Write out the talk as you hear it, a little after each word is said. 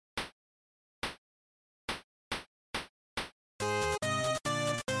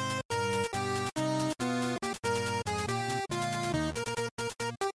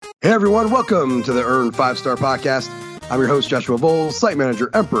Hey everyone, welcome to the Earn 5-Star Podcast. I'm your host, Joshua Bowles, site manager,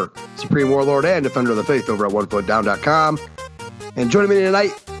 emperor, supreme warlord, and defender of the faith over at onefootdown.com. And joining me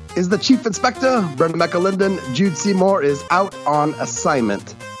tonight is the chief inspector, Brendan McAlinden. Jude Seymour is out on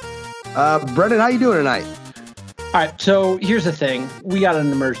assignment. Brendan, how you doing tonight? All right, so here's the thing. We got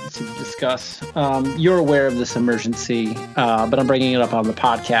an emergency to discuss. You're aware of this emergency, but I'm bringing it up on the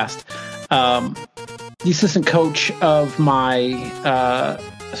podcast. The assistant coach of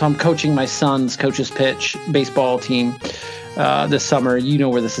so I'm coaching my son's coach's pitch baseball team this summer. You know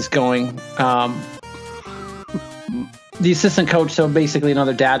where this is going. The assistant coach, so basically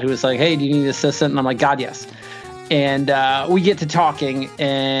another dad who was like, hey, do you need an assistant? And I'm like, God, yes. And we get to talking,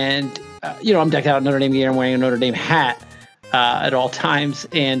 and, I'm decked out in Notre Dame gear. I'm wearing a Notre Dame hat at all times.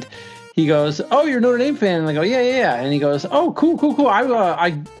 And he goes, oh, you're a Notre Dame fan? And I go, yeah. And he goes, oh, cool. I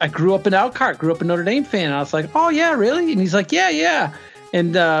grew up in Elkhart, grew up a Notre Dame fan. And I was like, oh, yeah, really? And he's like, yeah.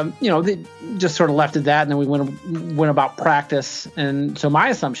 And, they just sort of left at that. And then we went about practice. And so my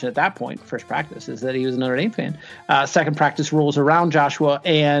assumption at that point, first practice, is that he was a Notre Dame fan. Second practice rolls around, Joshua,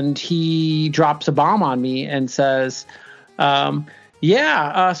 and he drops a bomb on me and says, so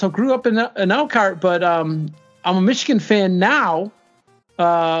grew up in Elkhart, but I'm a Michigan fan now.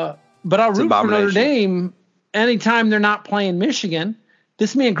 But I'll root for Notre Dame anytime they're not playing Michigan.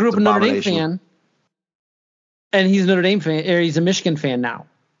 This man grew up a Notre Dame fan. And he's a Notre Dame fan, or he's a Michigan fan now.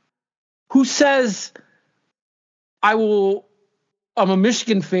 Who says I'm a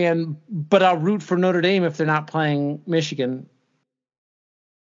Michigan fan, but I'll root for Notre Dame if they're not playing Michigan?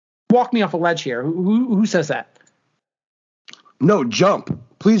 Walk me off a ledge here. Who says that? No, jump.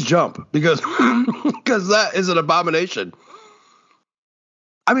 Please jump, because that is an abomination.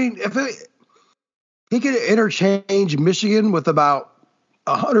 I mean, he could interchange Michigan with about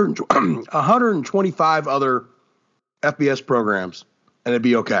 125 other FBS programs, and it'd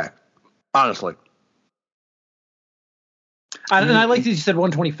be okay, honestly. And I like that you said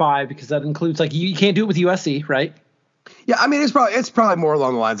 125, because that includes, like, you can't do it with USC, right? Yeah, I mean, it's probably more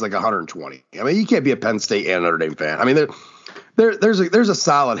along the lines like 120. I mean, you can't be a Penn State and Notre Dame fan. I mean, there's a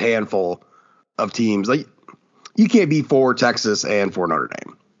solid handful of teams. Like, you can't be for Texas and for Notre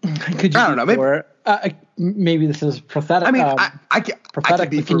Dame. Could you? I don't know. Maybe this is prophetic. I mean,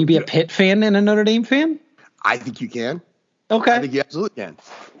 prophetic. Can you be a Pitt fan and a Notre Dame fan? I think you can. Okay. I think you absolutely can.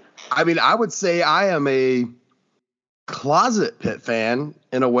 I mean, I would say I am a closet Pitt fan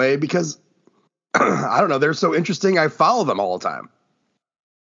in a way, because I don't know, they're so interesting. I follow them all the time.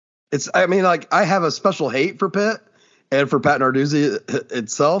 I have a special hate for Pitt and for Pat Narduzzi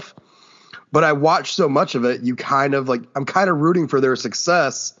itself, but I watch so much of it. I'm kind of rooting for their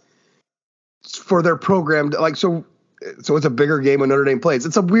success, for their program. So it's a bigger game when Notre Dame plays.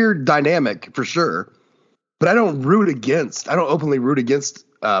 It's a weird dynamic for sure, but I don't openly root against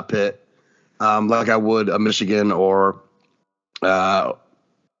Pitt like I would a Michigan or a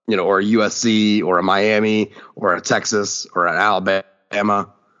USC or a Miami or a Texas or an Alabama.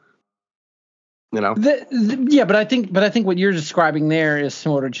 But I think what you're describing there is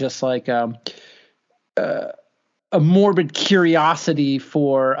sort of just like a morbid curiosity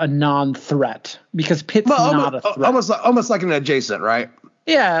for a non-threat, because Pitt's not a threat. Almost like an adjacent, right?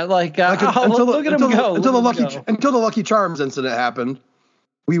 Yeah, look at him go. Until the Lucky Charms incident happened,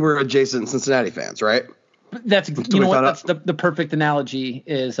 we were adjacent Cincinnati fans, right? That's That's the perfect analogy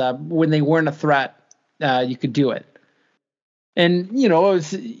is when they weren't a threat, you could do it. And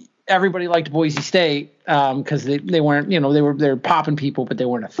everybody liked Boise State because they weren't, they were popping people, but they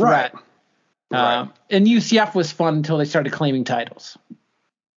weren't a threat. Right. And UCF was fun until they started claiming titles.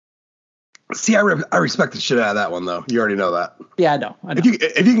 See, I respect the shit out of that one, though. You already know that. Yeah, I know.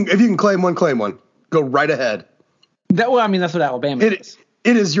 If you can claim one, go right ahead. That's what Alabama is.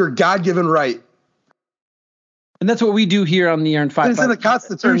 It is your God-given right. And that's what we do here on the Earn 5 It's in the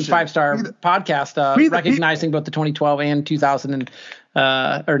Constitution. 5-Star podcast, recognizing both the 2012 and 2000 or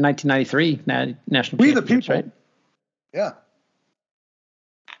 1993 national championships, the people. Right? Yeah.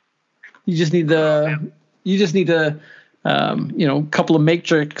 You just need a couple of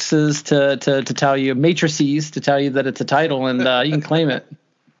matrices to tell you that it's a title, and you can claim it.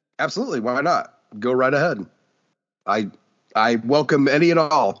 Absolutely. Why not? Go right ahead. I welcome any and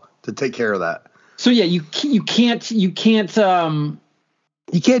all to take care of that. So yeah, you can't do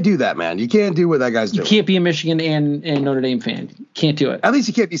that, man. You can't do what that guy's doing. You can't be a Michigan and Notre Dame fan. You can't do it. At least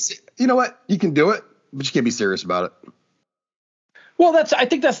you can't be. You know what? You can do it, but you can't be serious about it. Well, I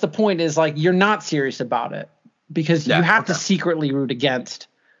think that's the point. Is like you're not serious about it because you have to secretly root against.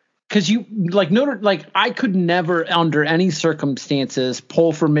 Because I could never, under any circumstances,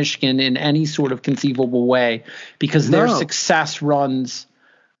 pull for Michigan in any sort of conceivable way because their success runs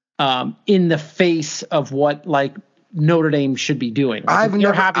in the face of what like Notre Dame should be doing. Like, if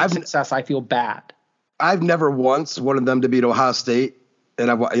they're having success, I feel bad. I've never once wanted them to beat Ohio State, and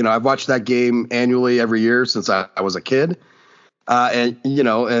I've watched that game annually every year since I was a kid, and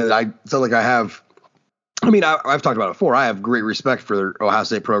I feel like I have. I mean, I've talked about it before. I have great respect for the Ohio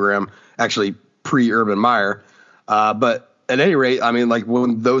State program, actually pre-Urban Meyer. But at any rate, I mean, like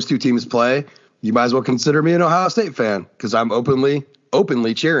when those two teams play, you might as well consider me an Ohio State fan because I'm openly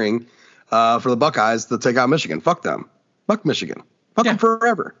cheering for the Buckeyes to take out Michigan. Fuck them. Fuck Michigan. Fuck them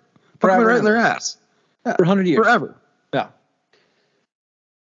forever. Fuck them right in their ass. Yeah, for 100 years. Forever. Yeah.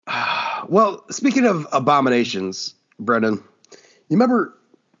 Well, speaking of abominations, Brendan, you remember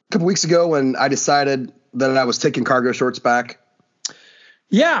a couple weeks ago when I decided that I was taking cargo shorts back?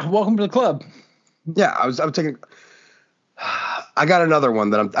 Yeah, welcome to the club. Yeah, I was taking. I got another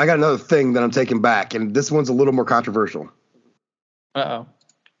one I got another thing that I'm taking back, and this one's a little more controversial. Uh-oh.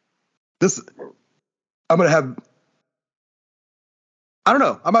 I'm gonna have. I don't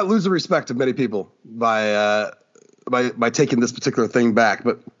know. I might lose the respect of many people by taking this particular thing back,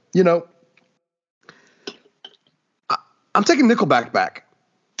 but I'm taking Nickelback back.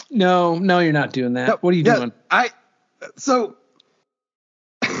 No, you're not doing that. No, what are you doing? I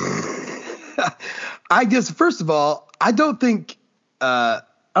guess first of all, I don't think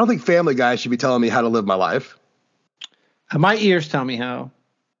Family Guy should be telling me how to live my life. My ears tell me how.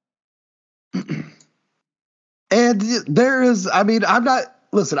 And there is, I mean, I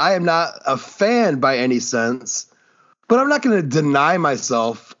am not a fan by any sense, but I'm not going to deny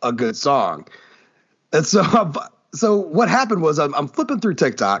myself a good song. And so what happened was I'm flipping through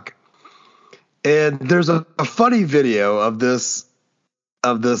TikTok, and there's a funny video of this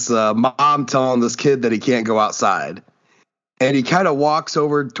mom telling this kid that he can't go outside. And he kind of walks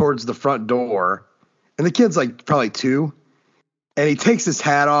over towards the front door, and the kid's like probably 2, and he takes his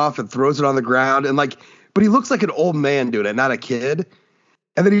hat off and throws it on the ground, and but he looks like an old man doing it, not a kid.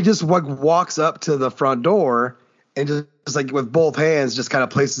 And then he just walks up to the front door and just like with both hands just kind of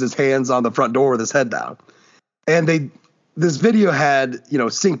places his hands on the front door with his head down. And this video had,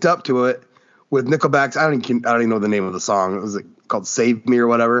 synced up to it with Nickelback's. I don't even know the name of the song. It was called "Save Me" or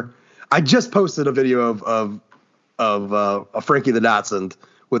whatever. I just posted a video of Frankie the Dachshund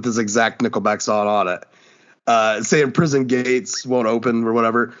with this exact Nickelback song on it, saying prison gates won't open or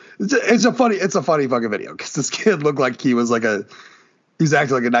whatever. It's a funny fucking video because this kid looked like he was he's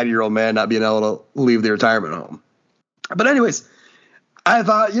acting like a 90-year-old man not being able to leave the retirement home. But anyways, I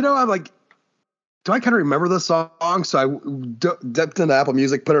thought, I'm like, do I kind of remember this song? So I dipped into Apple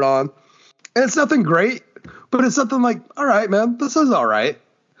Music, put it on, and it's nothing great, but it's something like, all right, man, this is all right.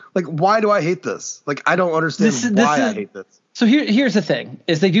 Like, why do I hate this? Like, I don't understand why I hate this. So here's the thing: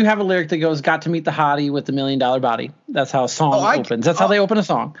 is they do have a lyric that goes, "Got to meet the hottie with the $1 million body." That's how a song opens. That's how they open a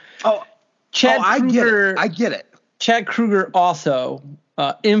song. I get it. Chad Kroeger also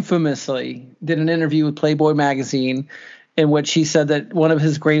infamously did an interview with Playboy magazine in which he said that one of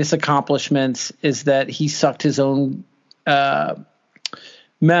his greatest accomplishments is that he sucked his own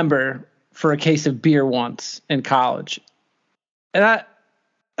member for a case of beer once in college. And I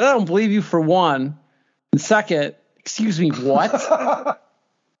don't believe you for one. And second, excuse me, what? I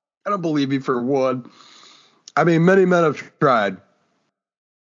don't believe you for one. I mean, many men have tried.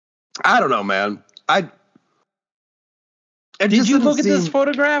 I don't know, man. Did you look at this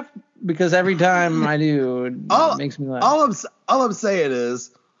photograph? Because every time I do, it makes me laugh. All I'm saying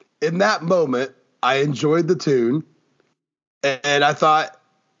is, in that moment, I enjoyed the tune, and I thought,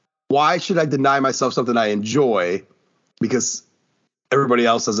 why should I deny myself something I enjoy because everybody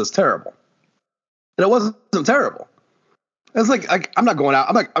else says it's terrible? And it wasn't terrible. It's like I'm not going out.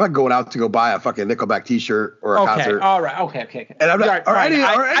 I'm not going out to go buy a fucking Nickelback T-shirt or a concert. All right. Okay. And I'm not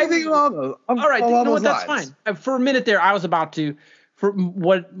anything along those. All right. You know what? That's fine. For a minute there, I was about to. For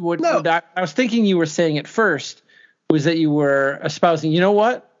what I was thinking you were saying at first was that you were espousing. You know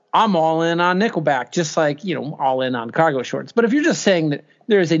what? I'm all in on Nickelback, just like all in on cargo shorts. But if you're just saying that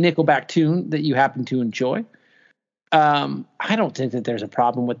there is a Nickelback tune that you happen to enjoy, I don't think that there's a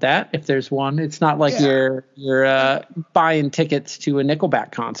problem with that. If there's one, it's not like you're buying tickets to a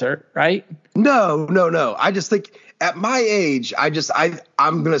Nickelback concert, right? No. I just think at my age,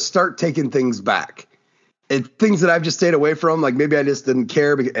 I'm going to start taking things back. Things that I've just stayed away from, like maybe I just didn't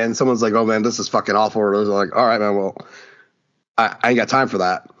care, and someone's like, oh man, this is fucking awful. Or I was like, all right, man, well, I ain't got time for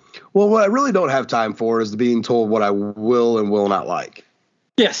that. Well, what I really don't have time for is being told what I will and will not like.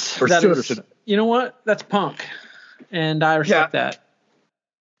 Yes. You know what? That's punk. And I respect that.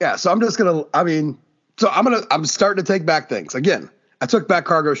 Yeah. So I'm just I'm starting to take back things. Again, I took back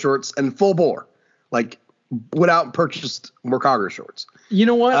cargo shorts and full bore. Like went out and purchased more cargo shorts. You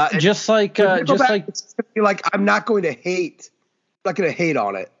know what? I'm not going to hate. I'm not going to hate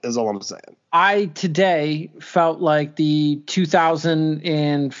on it. Is all I'm saying. I today felt like the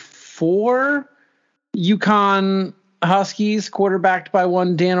 2004 UConn Huskies, quarterbacked by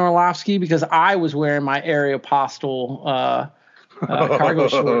one Dan Orlovsky, because I was wearing my Aeropostale cargo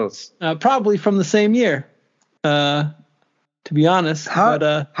shorts, probably from the same year. To be honest, how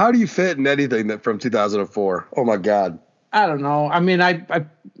do you fit in anything that from 2004? Oh my God. I don't know. I mean, I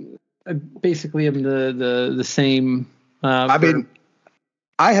basically am the same. I mean,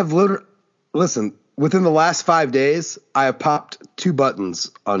 I have listen, within the last 5 days, I have popped 2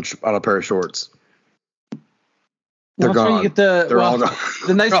 buttons on a pair of shorts. They're gone. They're all gone.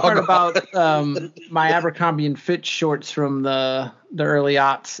 The nice part about my Abercrombie and Fitch shorts from the early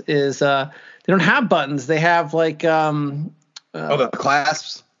aughts is they don't have buttons. They have like the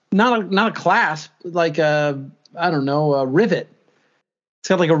clasps. Not a clasp, like a rivet. It's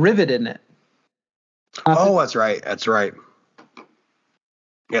got like a rivet in it. That's right. That's right.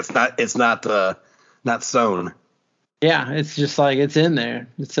 It's not sewn. Yeah, it's just like it's in there.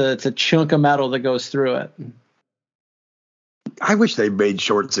 It's a chunk of metal that goes through it. I wish they made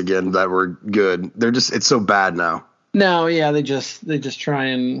shorts again that were good. It's so bad now. No, yeah, they just try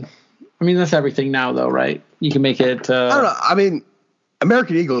and. I mean, that's everything now, though, right? You can make it. I don't know. I mean,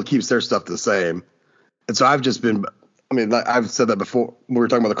 American Eagle keeps their stuff the same, and so I've just been. I mean, I've said that before. We were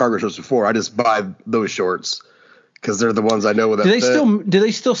talking about the cargo shorts before. I just buy those shorts because they're the ones I know that. Do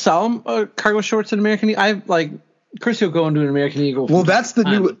they still sell them cargo shorts in American Eagle? I like Chris will go into an American Eagle. Well, that's the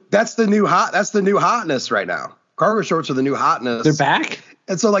new hotness right now. Cargo shorts are the new hotness. They're back,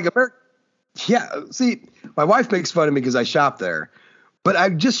 and so like yeah. See, my wife makes fun of me because I shop there, but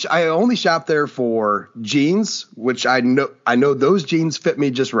I only shop there for jeans, which I know those jeans fit me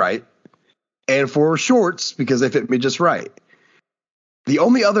just right, and for shorts because they fit me just right. The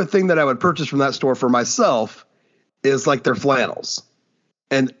only other thing that I would purchase from that store for myself is like their flannels,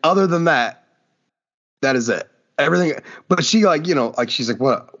 and other than that, that is it. Everything, but she she's like,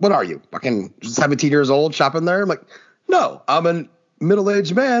 what are you, fucking 17 years old shopping there? I'm like, no, I'm a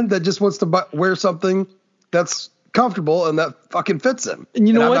middle-aged man that just wants to wear something that's comfortable and that fucking fits him. And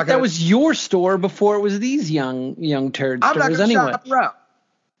you know what? That was your store before it was these young turd I'm stores not anyway. Shop around.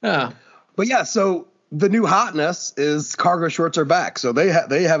 Yeah. But yeah, so the new hotness is cargo shorts are back. So they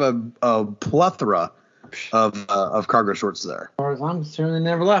have a plethora of cargo shorts there. As far as I'm concerned, they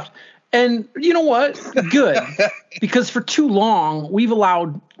never left. And you know what? Good. Because for too long, we've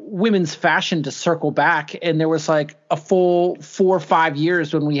allowed women's fashion to circle back. And there was like a full 4 or 5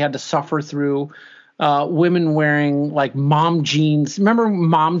 years when we had to suffer through women wearing like mom jeans. Remember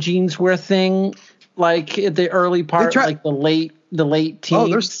mom jeans were a thing like at the early part, like the late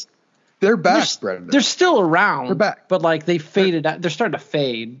teens? Oh, they're back, Brendan. They're still around. They're back. But like they faded out. They're starting to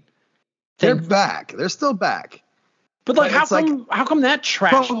fade. They're back. They're still back. But like, how come that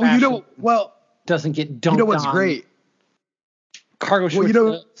trash fashion doesn't get dunked on? You know what's great? Cargo shorts. Well, you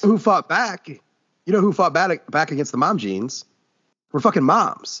know who fought back? You know who fought back against the mom jeans? We're fucking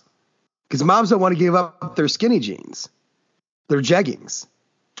moms. Because moms don't want to give up their skinny jeans, their jeggings,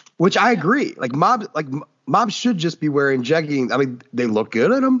 which I agree. Like moms should just be wearing jeggings. I mean, they look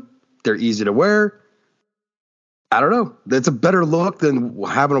good in them. They're easy to wear. I don't know. It's a better look than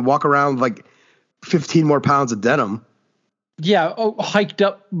having to walk around with like 15 more pounds of denim. Yeah, hiked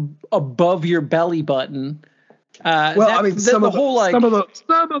up above your belly button. Some of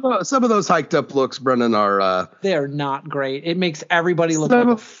those hiked up looks, Brendan, are they are not great. It makes everybody look like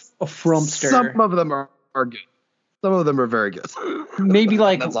a frumpster. Some of them are good. Some of them are very good. Maybe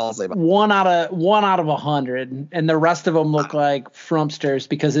like that's all I'll say about one out of 100, and the rest of them look like frumpsters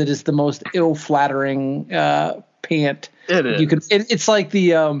because it is the most ill-flattering pant. It is. It's like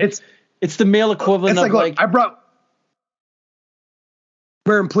the it's the male equivalent of like I brought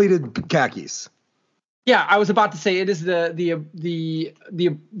wearing pleated khakis. Yeah, I was about to say it is the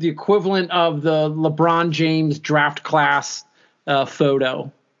equivalent of the LeBron James draft class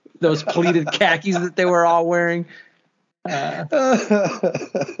photo. Those pleated khakis that they were all wearing. Carmelo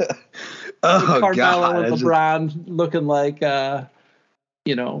and LeBron looking like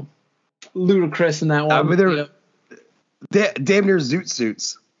ludicrous in that one. I mean, they're damn near zoot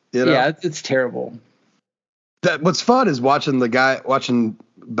suits. You know? Yeah, it's terrible. What's fun is watching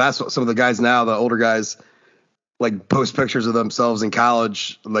basketball. Some of the guys now, the older guys, like post pictures of themselves in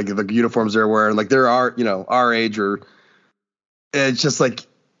college, like the uniforms they're wearing, like they're our age, or it's just like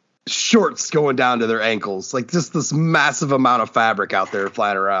shorts going down to their ankles, like just this massive amount of fabric out there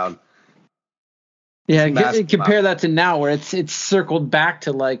flying around. Yeah, compare that to now, where it's circled back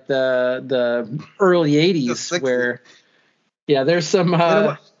to like the early '80s, where there's some. You know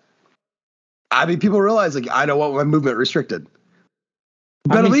what? I mean, people realize like I don't want my movement restricted,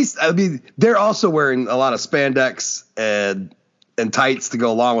 but at least they're also wearing a lot of spandex and tights to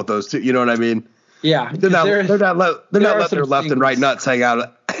go along with those too. You know what I mean? Yeah, they're not letting their left and right nuts hang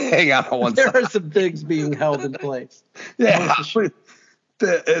out on one side. There are some things being held in place. Yeah.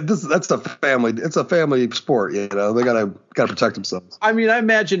 That's a family. It's a family sport, you know. They gotta protect themselves. I mean, I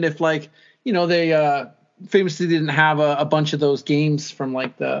imagine if they famously didn't have a bunch of those games from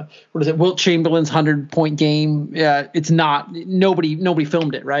like Wilt Chamberlain's 100-point game. Yeah, it's not nobody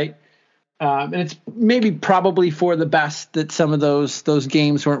filmed it, right? And it's maybe probably for the best that some of those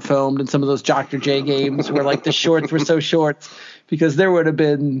games weren't filmed, and some of those Dr. J games where like the shorts were so short, because there would have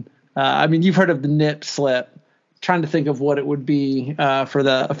been. I mean, you've heard of the nip slip. Trying to think of what it would be for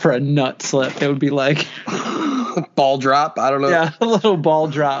a nut slip. It would be like ball drop. I don't know. Yeah, a little ball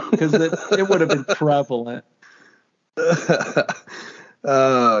drop, because it would have been prevalent.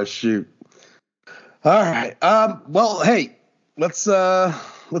 Oh shoot! All right. Well, hey, let's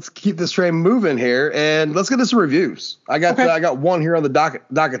keep this train moving here, and let's get into some reviews. I got one here on the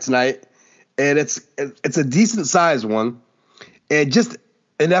docket tonight, and it's a decent sized one, and just.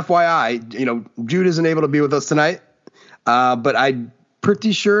 And FYI, you know, Jude isn't able to be with us tonight, but I'm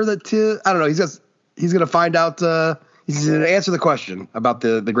pretty sure that I don't know. He's going to find out. He's going to answer the question about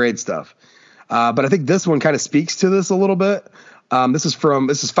the grade stuff. But I think this one kind of speaks to this a little bit. This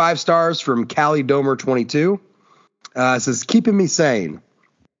is 5 stars from Cali Domer 22. It says, keeping me sane.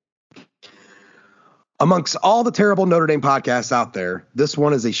 Amongst all the terrible Notre Dame podcasts out there, this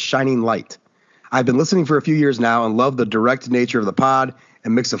one is a shining light. I've been listening for a few years now and love the direct nature of the pod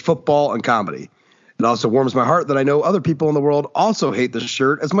and mix of football and comedy. It also warms my heart that I know other people in the world also hate this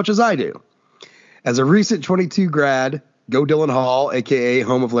shirt as much as I do. As a recent 22 grad, go Dylan Hall, a.k.a.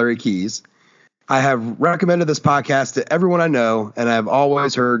 home of Larry Keys, I have recommended this podcast to everyone I know, and I have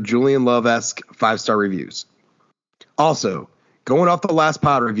always heard Julian Love-esque 5-star reviews. Also, going off the last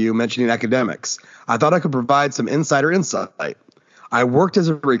pod review mentioning academics, I thought I could provide some insider insight. I worked as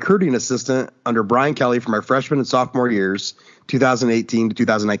a recruiting assistant under Brian Kelly for my freshman and sophomore years, 2018 to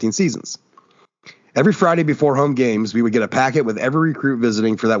 2019 seasons. Every Friday before home games, we would get a packet with every recruit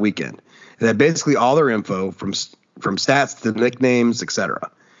visiting for that weekend. It had basically all their info from stats to nicknames,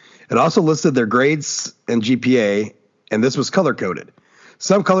 etc. It also listed their grades and GPA, and this was color-coded.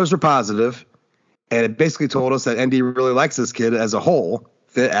 Some colors were positive, and it basically told us that ND really likes this kid as a whole,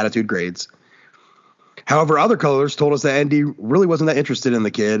 fit, attitude, grades. However, other colors told us that ND really wasn't that interested in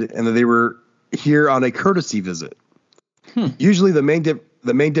the kid and that they were here on a courtesy visit. Usually the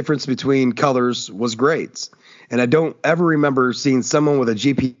main difference between colors was grades. And I don't ever remember seeing someone with a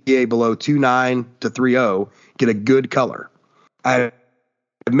GPA below 2.9 to 3.0 get a good color. I have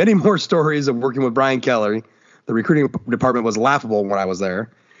many more stories of working with Brian Kelly. The recruiting department was laughable when I was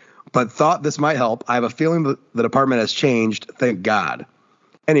there, but thought this might help. I have a feeling that the department has changed. Thank God.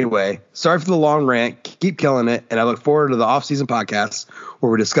 Anyway, sorry for the long rant. Keep killing it, and I look forward to the off-season podcasts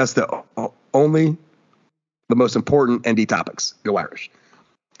where we discuss only the most important ND topics. Go Irish.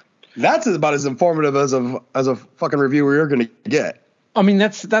 That's about as informative as a fucking review we're going to get. I mean,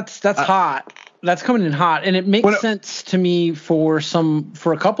 that's hot. That's coming in hot, and it makes sense to me for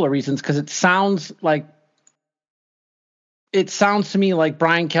a couple of reasons, because it sounds to me like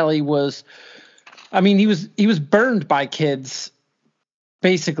Brian Kelly was. I mean, he was burned by kids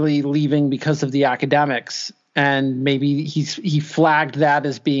basically leaving because of the academics, and maybe he flagged that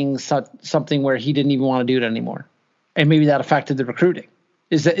as being something where he didn't even want to do it anymore, and maybe that affected the recruiting.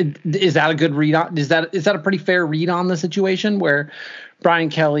 Is that a good read on? Is that a pretty fair read on the situation where Brian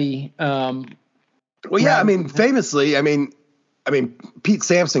Kelly? Well, yeah, I mean, famously, I mean, Pete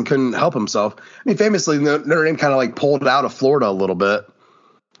Sampson couldn't help himself. I mean, famously, Notre Dame kind of like pulled out of Florida a little bit.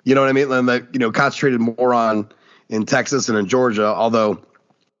 You know what I mean? And concentrated more in Texas and in Georgia, although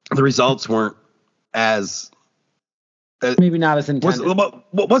the results weren't as maybe not as intended.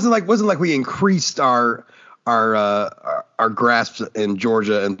 Wasn't like we increased our grasp in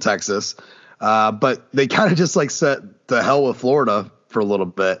Georgia and Texas, but they kind of just like set the hell with Florida for a little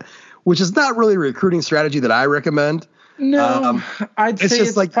bit, which is not really a recruiting strategy that I recommend. No, I'd say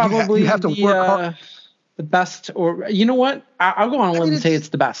it's like probably you have to work hard. The best, or you know what? I'll go on a limb and say it's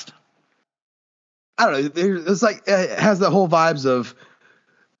the best. I don't know. It's like it has the whole vibes of,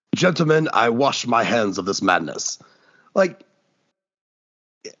 gentlemen, I wash my hands of this madness. Like,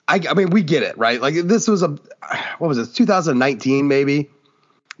 I mean, we get it, right? Like, this was 2019 maybe,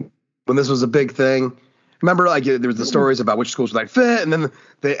 when this was a big thing. Remember, like there was the stories about which schools would like fit, and then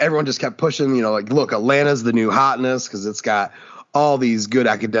everyone just kept pushing. Like look, Atlanta's the new hotness because it's got all these good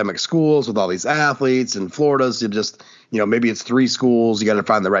academic schools with all these athletes, and Florida's just maybe it's 3 schools. You got to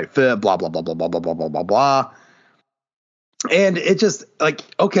find the right fit. Blah blah blah blah blah blah blah blah blah blah. And it just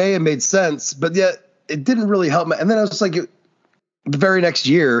okay, it made sense, but yet it didn't really help me. And then I was just like, the very next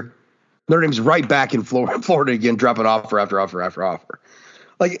year, Notre Dame's right back in Florida again, dropping offer after offer after offer.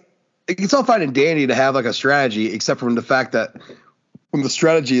 Like, it's all fine and dandy to have like a strategy, except from the fact that when the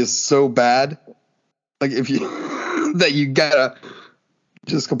strategy is so bad, like if you that you gotta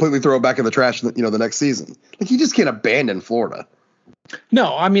just completely throw it back in the trash, the next season. Like, you just can't abandon Florida.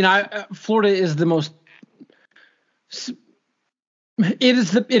 No, I mean, Florida is the most.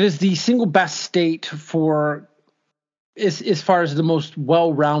 It is the single best state for as far as the most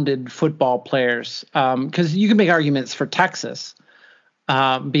well-rounded football players. Because you can make arguments for Texas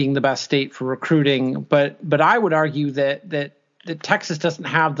being the best state for recruiting, but I would argue that Texas doesn't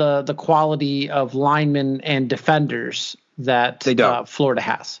have the quality of linemen and defenders that Florida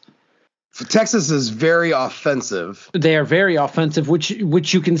has. Texas is very offensive. They are very offensive, which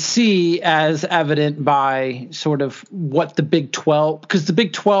you can see as evident by sort of what the Big 12, because the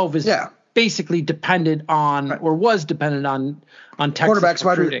Big 12 is basically dependent on or was dependent on Texas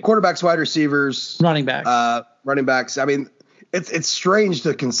quarterbacks, wide receivers, running backs. I mean, it's strange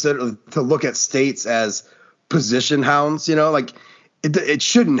to look at states as position hounds. Like it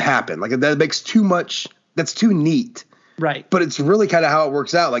shouldn't happen. Like that makes too much. That's too neat. Right. But it's really kind of how it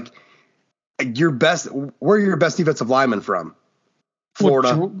works out. Like where are your best defensive linemen from?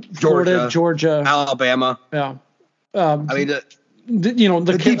 Florida, Georgia, Alabama. Yeah. I mean,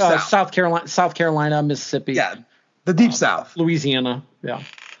 the deep South, South Carolina, Mississippi. Yeah. The deep South. Louisiana. Yeah.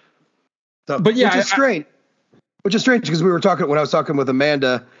 So, but yeah, which is strange because when I was talking with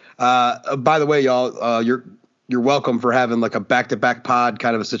Amanda, by the way, y'all, you're welcome for having like a back-to-back pod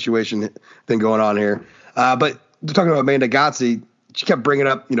kind of a situation thing going on here. But talking about Amanda Gotze, she kept bringing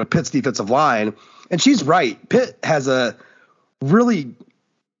up, Pitt's defensive line, and she's right. Pitt has they've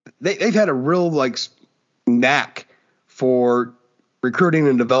had a real like knack for recruiting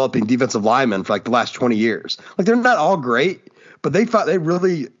and developing defensive linemen for like the last 20 years. Like they're not all great, but they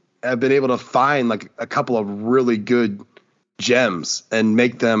really have been able to find like a couple of really good gems and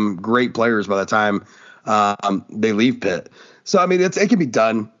make them great players by the time they leave Pitt. So I mean, it can be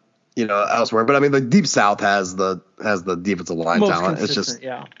done, elsewhere. But I mean, the Deep South has the defensive line most talent. It's just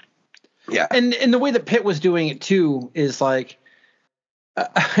yeah. And the way that Pitt was doing it too is like,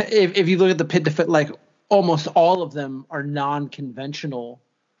 if you look at the Pitt defense, like almost all of them are non-conventional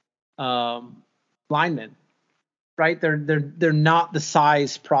linemen, right? They're not the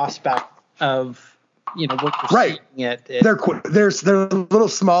size prospect of what we're right. seeing at they're a little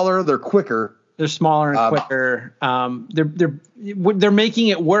smaller. They're quicker. They're smaller and quicker. They're making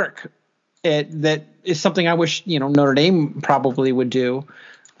it work. That is something I wish Notre Dame probably would do.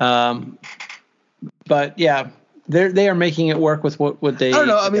 But yeah, they are making it work with what they. I don't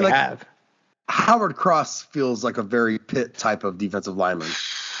know. I mean, have. Howard Cross feels like a very Pitt type of defensive lineman.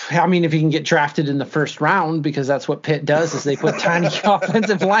 I mean, if he can get drafted in the first round, because that's what Pitt does, is they put tiny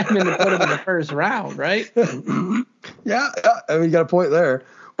offensive linemen to put him in the first round, right? Yeah, I mean, you got a point there.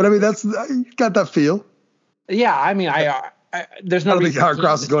 But I mean, you got that feel. Yeah, I mean, there's no. I don't think Howard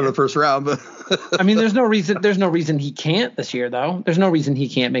Cross is going to the first round, but I mean, there's no reason he can't this year, though. There's no reason he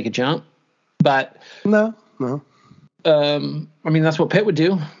can't make a jump. But no. I mean, that's what Pitt would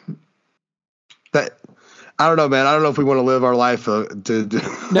do. I don't know, man. I don't know if we want to live our life to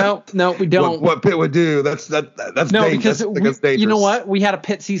No, we don't. What Pitt would do? That's no, dangerous. Because you know what? We had a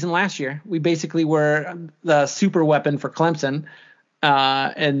Pitt season last year. We basically were the super weapon for Clemson.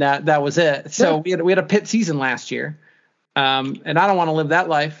 And that was it. So we had a Pitt season last year. And I don't want to live that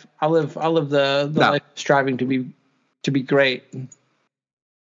life. I live the life striving to be great.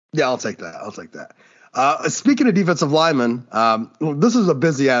 Yeah, I'll take that. Speaking of defensive linemen, this is a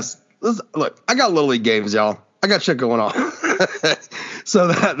busy ass. Look, I got Little League games, y'all. I got shit going on. So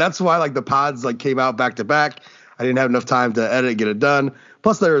that's why like the pods like came out back to back. I didn't have enough time to edit and get it done.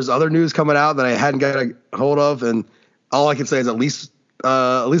 Plus there's other news coming out that I hadn't got a hold of, and all I can say is at least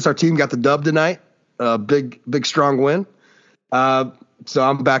our team got the dub tonight. Big strong win. So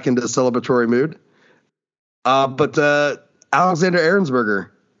I'm back into the celebratory mood. But Alexander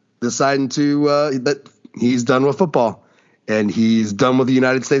Ahrensberger deciding that he's done with football and he's done with the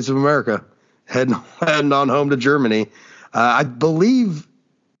United States of America, heading on home to Germany. I believe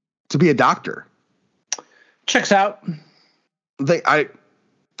to be a doctor. Checks out. I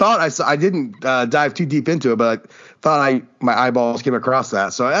thought I didn't dive too deep into it, but I thought my eyeballs came across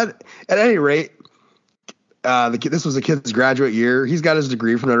that. So at any rate, This was a kid's graduate year. He's got his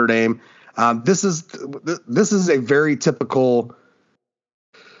degree from Notre Dame. This is a very typical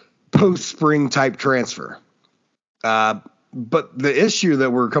post-spring type transfer. But the issue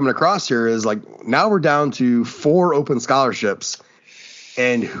that we're coming across here is like now we're down to 4 open scholarships,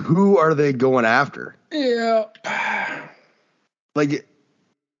 and who are they going after? Yeah.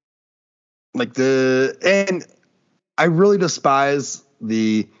 And I really despise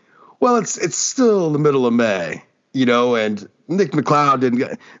it's still the middle of May, and Nick McLeod didn't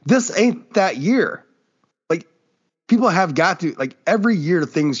get, this ain't that year. Like people have got to, like every year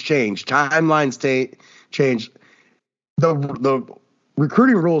things change, timelines change. The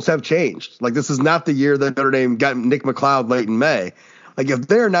recruiting rules have changed. Like this is not the year that Notre Dame got Nick McLeod late in May. Like if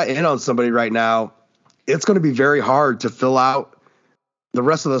they're not in on somebody right now, it's going to be very hard to fill out the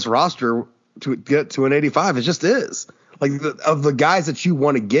rest of this roster to get to an 85. It just is. Like of the guys that you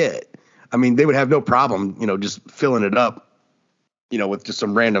want to get, I mean, they would have no problem, just filling it up, with just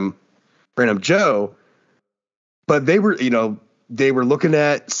some random Joe. But they were looking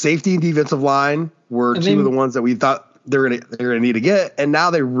at safety and defensive line were two of the ones that we thought they're gonna need to get, and now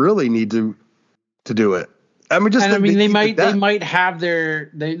they really need to do it. I mean, they might have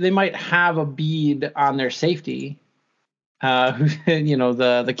a bead on their safety.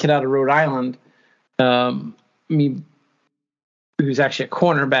 The kid out of Rhode Island, who's actually a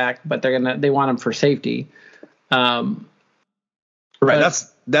cornerback, but they want him for safety. Right.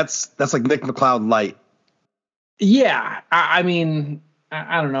 That's like Nick McLeod light. Yeah. I mean,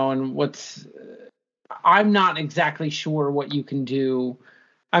 I don't know. And I'm not exactly sure what you can do.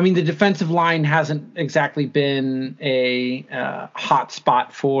 I mean, the defensive line hasn't exactly been a hot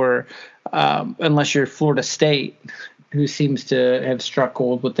spot for, unless you're Florida State, who seems to have struck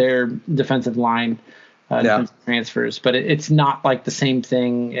gold with their defensive line defensive transfers. But it's not like the same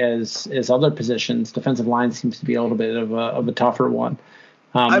thing as other positions. Defensive line seems to be a little bit of a tougher one.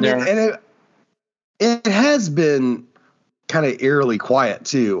 It has been kind of eerily quiet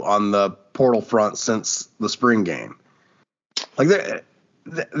too on the portal front since the spring game. Like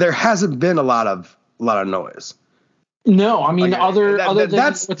there hasn't been a lot of noise. No, I mean other than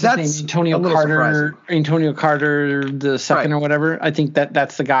what's his name, Antonio Carter the second, right, or whatever. I think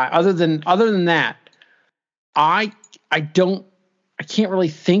that's the guy. Other than that, I can't really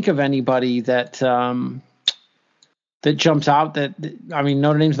think of anybody that jumps out. I mean,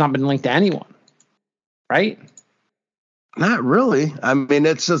 Notre Dame's not been linked to anyone, right? Not really. I mean,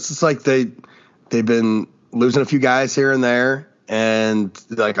 it's like they've been losing a few guys here and there, and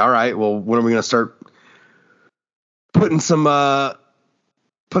like, all right, well, when are we going to start putting something onto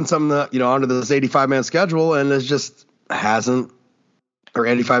this 85-man schedule? And it just hasn't, or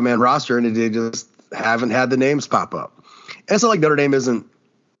 85-man roster, and they just haven't had the names pop up. And it's not like Notre Dame isn't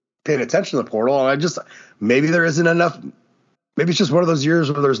paying attention to the portal. Maybe there isn't enough. Maybe it's just one of those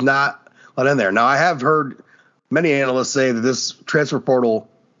years where there's not a lot in there. Now, I have heard many analysts say that this transfer portal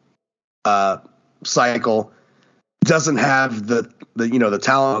cycle doesn't have the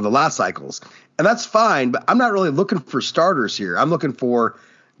talent of the last cycles. And that's fine, but I'm not really looking for starters here. I'm looking for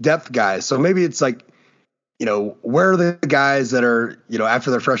depth guys. So maybe it's like, where are the guys that are, after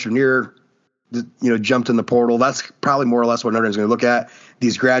their freshman year, jumped in the portal? That's probably more or less what Notre Dame's going to look at.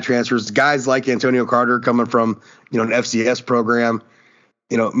 These grad transfers, guys like Antonio Carter coming from, an FCS program,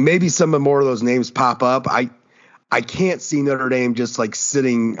 maybe some more of those names pop up. I can't see Notre Dame just like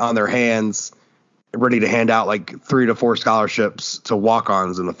sitting on their hands ready to hand out like 3 to 4 scholarships to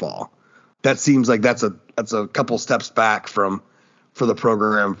walk-ons in the fall. That seems like that's a couple steps back for the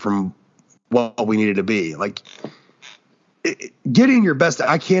program from what we needed to be. Like getting your best,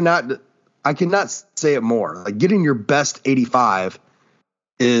 I cannot say it more. Like getting your best 85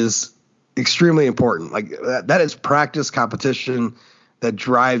 is extremely important. Like that is practice competition that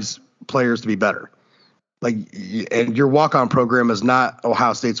drives players to be better. Like, and your walk-on program is not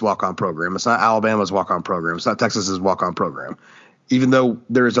Ohio State's walk-on program. It's not Alabama's walk-on program. It's not Texas's walk-on program. Even though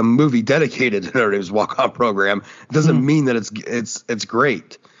there is a movie dedicated to Notre Dame's walk-on program, it doesn't mean that it's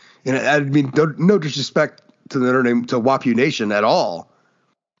great. And I mean, no disrespect to the Notre Dame, to WAPU Nation at all,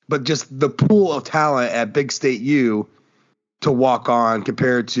 but just the pool of talent at Big State U to walk on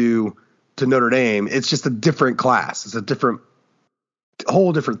compared to Notre Dame, it's just a different class. It's a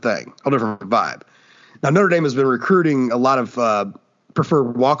whole different thing, whole different vibe. Now, Notre Dame has been recruiting a lot of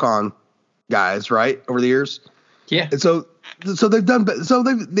preferred walk-on guys, right, over the years. Yeah. And so they've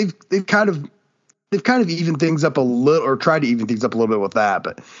kind of evened things up a little, or tried to even things up a little bit with that.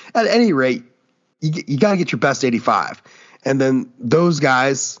 But at any rate, you got to get your best 85, and then those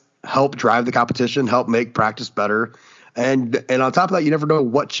guys help drive the competition, help make practice better, and on top of that, you never know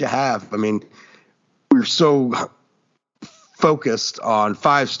what you have. I mean, we we're so focused on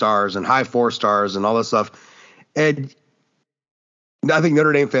 5 stars and high 4 stars and all this stuff. And I think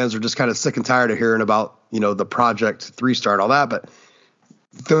Notre Dame fans are just kind of sick and tired of hearing about, the project 3-star and all that, but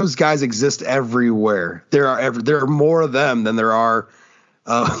those guys exist everywhere. There are more of them than there are,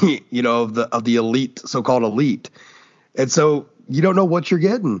 of the elite, so-called elite. And so you don't know what you're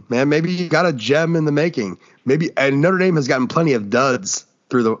getting, man. Maybe you got a gem in the making. And Notre Dame has gotten plenty of duds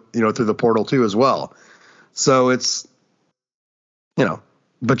through the portal too as well. So it's,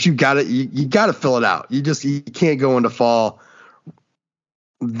 but you got to fill it out. You can't go into fall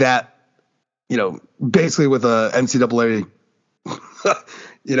that, basically with a NCAA,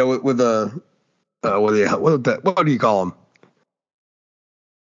 with a, what do you call them?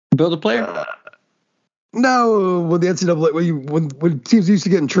 Build a player? No, with the NCAA, when teams used to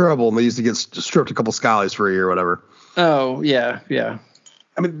get in trouble and they used to get stripped a couple scallies for a year or whatever. Oh, yeah, yeah.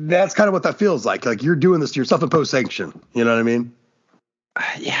 I mean, that's kind of what that feels like. Like you're doing this to yourself imposed sanction. You know what I mean?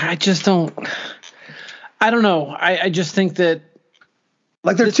 Yeah, I just don't. I don't know. I just think that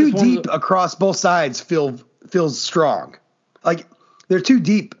like they're too deep across both sides. Feels strong. Like they're too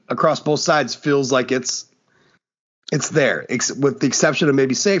deep across both sides. Feels like it's there, with the exception of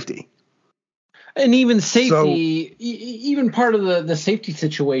maybe safety. And even safety, even part of the safety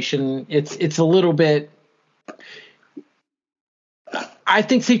situation, it's a little bit. I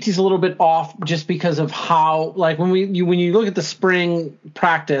think safety's a little bit off just because of how, like when you look at the spring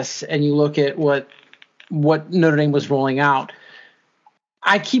practice and you look at what Notre Dame was rolling out,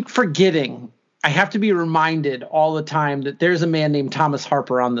 I keep forgetting. I have to be reminded all the time that there's a man named Thomas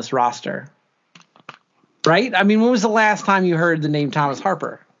Harper on this roster. Right? I mean, when was the last time you heard the name Thomas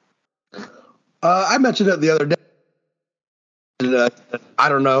Harper? I mentioned it the other day. I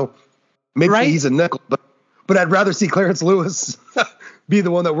don't know. Maybe he's a nickel, but I'd rather see Clarence Lewis be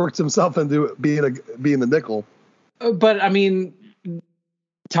the one that works himself into being the nickel. But I mean,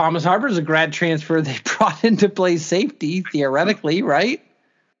 Thomas Harper's a grad transfer they brought in to play safety theoretically, right?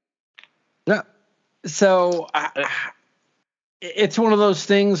 Yeah. So it's one of those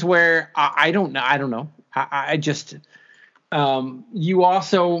things where I don't know. I just you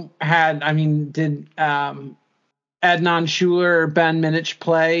also had, I mean, did Adnan Schuler or Ben Minich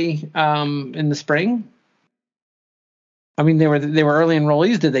play in the spring? I mean, they were early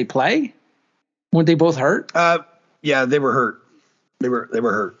enrollees. Did they play? Weren't they both hurt? Yeah, they were hurt. They were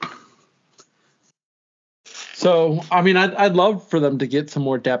hurt. So, I mean, I'd love for them to get some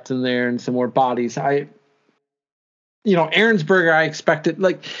more depth in there and some more bodies. Ahrensberger, I expected,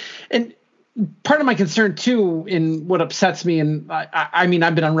 and part of my concern too, in what upsets me, and I mean,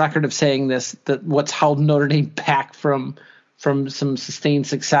 I've been on record of saying this, that what's held Notre Dame back from some sustained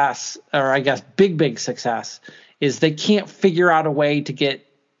success, or I guess big success, is they can't figure out a way to get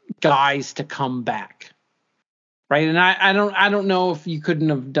guys to come back. Right. And I don't know if you couldn't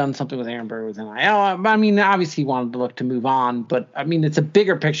have done something with Ehrenberg with NIL. I mean, obviously he wanted to look to move on, but I mean, it's a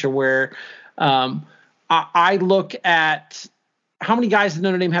bigger picture where I look at how many guys did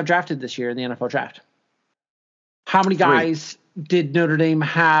Notre Dame have drafted this year in the NFL draft? How many guys did Notre Dame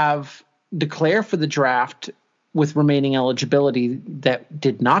have declare for the draft with remaining eligibility that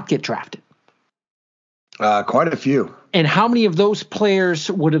did not get drafted? Quite a few. And how many of those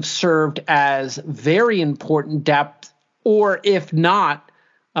players would have served as very important depth, or if not,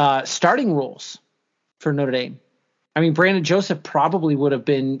 starting roles for Notre Dame? I mean, Brandon Joseph probably would have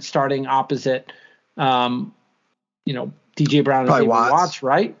been starting opposite, DJ Brown and David Watts,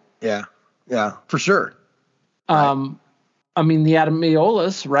 right? Yeah, for sure. I mean, the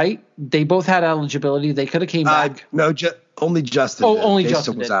Adamiolas, right? They both had eligibility. They could have came back. No, only Justin. Oh, only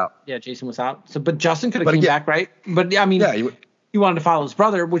Jason was out. Yeah, Jason was out. So, but Justin could have came back, right? But I mean, he wanted to follow his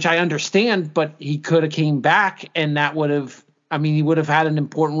brother, which I understand. But he could have came back, and that would have. I mean, he would have had an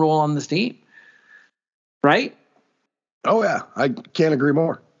important role on this team, right? Oh yeah, I can't agree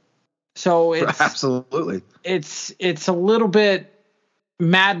more. So it's absolutely. It's a little bit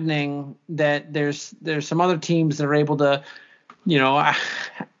maddening that there's some other teams that are able to,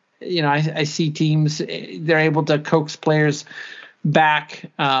 I see teams, they're able to coax players back.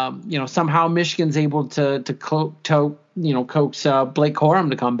 Somehow Michigan's able to coax Blake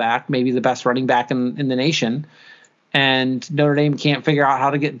Corum to come back, maybe the best running back in the nation. And Notre Dame can't figure out how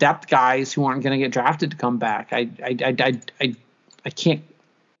to get depth guys who aren't going to get drafted to come back. I can't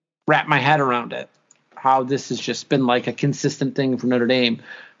wrap my head around it, how this has just been like a consistent thing for Notre Dame,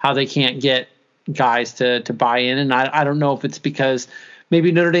 how they can't get guys to buy in. And I don't know if it's because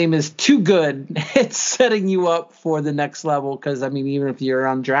maybe Notre Dame is too good at setting you up for the next level. Because, I mean, even if you're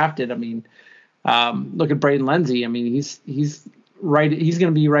undrafted, I mean, look at Braden Lenzy. I mean, he's right. He's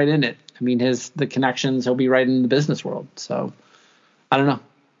going to be right in it I mean, the connections, he'll be right in the business world. So I don't know.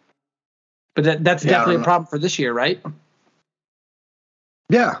 But that's definitely a problem for this year, right?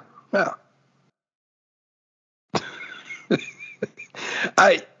 Yeah.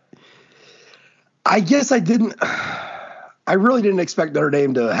 I guess I really didn't expect Notre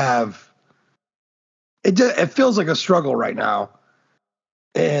Dame to have it. It feels like a struggle right now,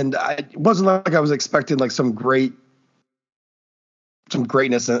 and it wasn't like I was expecting like some greatness,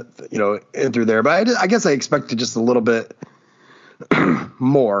 in through there. But I guess I expected just a little bit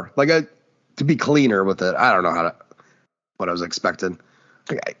more, to be cleaner with it. I don't know what I was expecting.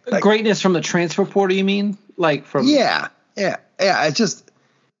 Greatness from the transfer portal, you mean? Yeah.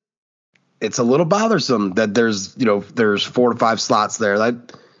 It's a little bothersome that there's 4 to 5 slots there,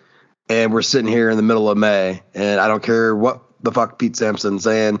 and we're sitting here in the middle of May, and I don't care what the fuck Pete Sampson's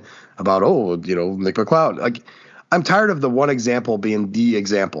saying about Nick McCloud. I'm tired of the one example being the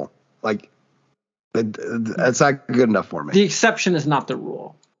example. That's not good enough for me. The exception is not the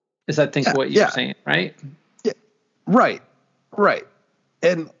rule, is I think what you're saying, right? Yeah, right.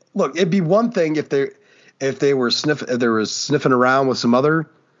 And look, it'd be one thing if they were sniffing around with some other.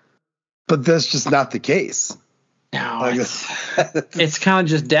 But that's just not the case. No, it's kind of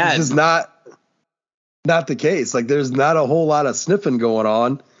just dead. It's just not the case. There's not a whole lot of sniffing going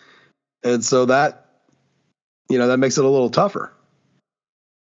on, and so that makes it a little tougher.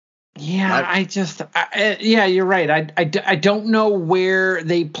 Yeah, you're right. I don't know where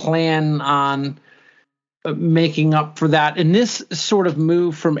they plan on making up for that. And this sort of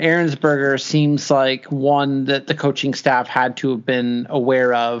move from Ahrensberger seems like one that the coaching staff had to have been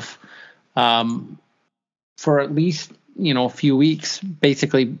aware of. For at least a few weeks,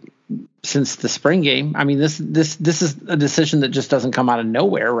 basically since the spring game. I mean, this is a decision that just doesn't come out of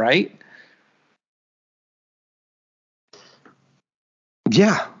nowhere, right?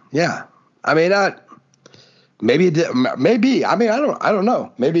 Yeah. I mean, maybe it did. Maybe. I mean, I don't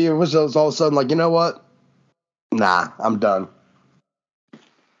know. Maybe it was all of a sudden you know what? Nah, I'm done.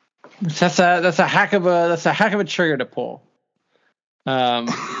 That's a heck of a trigger to pull.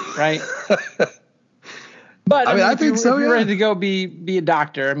 Right. But I mean, I think so. If you're ready to go be a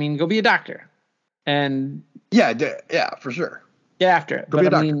doctor, I mean, go be a doctor. And yeah, for sure. Get after it. Go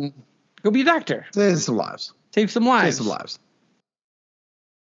be a doctor. Save some lives.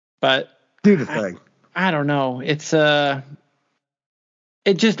 But do the thing. I don't know. It's it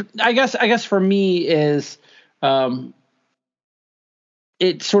just I guess for me is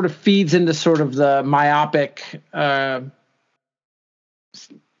it sort of feeds into sort of the myopic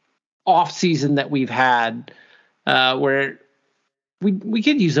off season that we've had, where we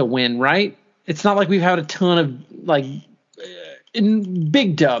could use a win, right? It's not like we've had a ton of in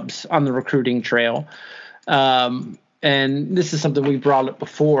big dubs on the recruiting trail. And this is something we brought up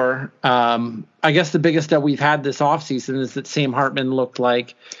before. I guess the biggest dub we've had this offseason is that Sam Hartman looked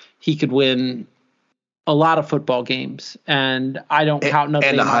like he could win a lot of football games. And I don't count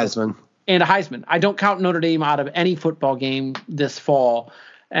Notre Dame. And a Heisman. I don't count Notre Dame out of any football game this fall.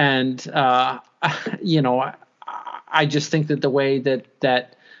 And, I just think that the way that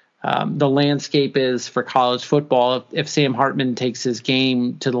the landscape is for college football, if Sam Hartman takes his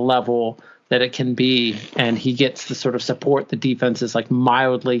game to the level that it can be, and he gets the sort of support the defense is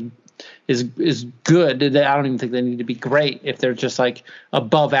mildly is good. I don't even think they need to be great. If they're just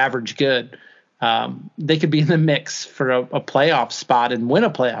above average good, they could be in the mix for a playoff spot and win a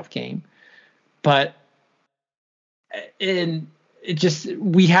playoff game. But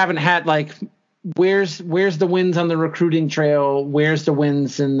we haven't had where's the wins on the recruiting trail? Where's the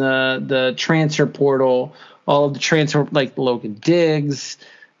wins in the transfer portal? All of the transfer Logan Diggs.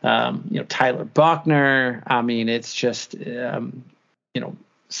 Tyler Buckner. I mean, it's just,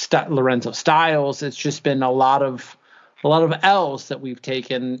 Lorenzo Styles. It's just been a lot of L's that we've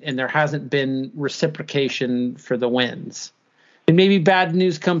taken, and there hasn't been reciprocation for the wins. And maybe bad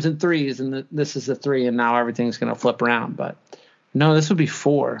news comes in threes, and this is a 3, and now everything's going to flip around. But no, this would be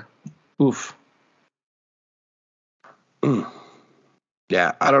 4. Oof.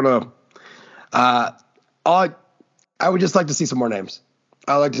 Yeah, I don't know. I would just like to see some more names.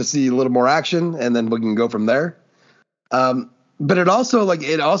 I like to see a little more action, and then we can go from there. But it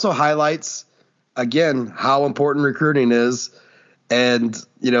also highlights again how important recruiting is, and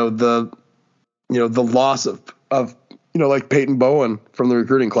the loss of Peyton Bowen from the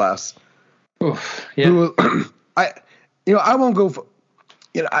recruiting class. Oof, yeah. I won't go for,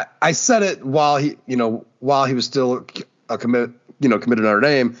 I said it while he was still committed to Notre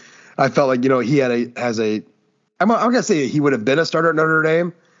Dame. I felt like he I'm gonna say he would have been a starter at Notre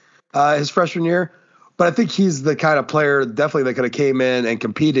Dame his freshman year, But I think he's the kind of player definitely that could have came in and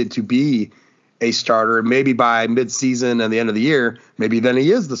competed to be a starter. Maybe by midseason and the end of the year, maybe then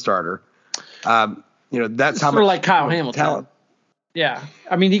he is the starter. That's how much like Kyle Hamilton. Talent. Yeah,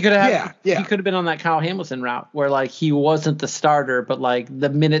 I mean, he could have. Yeah. He could have been on that Kyle Hamilton route where like he wasn't the starter, but like the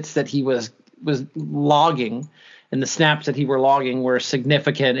minutes that he was logging and the snaps that he were logging were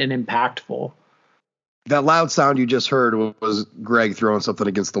significant and impactful. That loud sound you just heard was Greg throwing something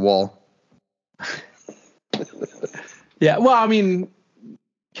against the wall. Yeah, well, I mean,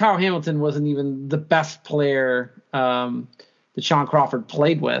 Kyle Hamilton wasn't even the best player that Sean Crawford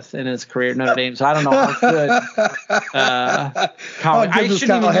played with in his career at Notre Dame, so I don't know how good Kyle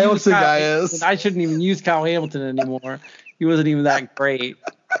Hamilton guy is. I shouldn't even use Kyle Hamilton anymore. He wasn't even that great.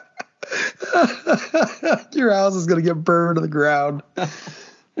 Your house is going to get burned to the ground.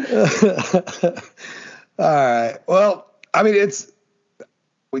 All right. Well, I mean,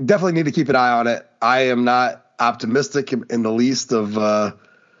 we definitely need to keep an eye on it. I am not optimistic in the least of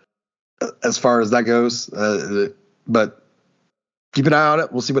as far as that goes, but keep an eye on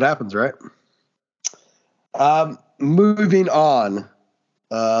it. We'll see what happens, right? Moving on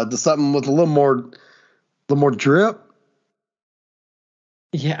to something with a little more drip.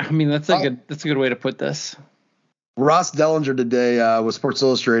 Yeah, I mean that's a good way to put this. Ross Dellinger today with Sports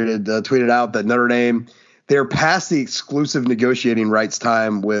Illustrated tweeted out that Notre Dame, they're past the exclusive negotiating rights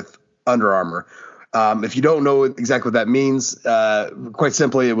time with Under Armour. If you don't know exactly what that means, quite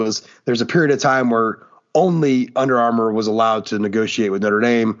simply, there's a period of time where only Under Armour was allowed to negotiate with Notre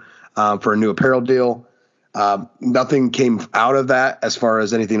Dame for a new apparel deal. Nothing came out of that as far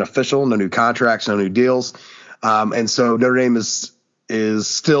as anything official, no new contracts, no new deals. And so Notre Dame is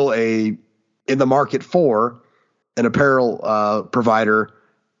still in the market for an apparel provider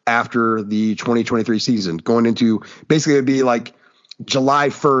after the 2023 season, going into basically it'd be like July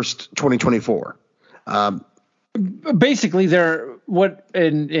 1st, 2024. Basically, they're what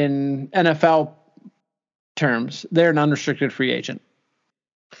in NFL terms, they're an unrestricted free agent.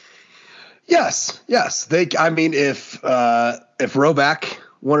 Yes. I mean, if Roback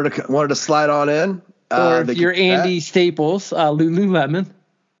wanted to slide on in, or if you're Andy Staples, Lululemon.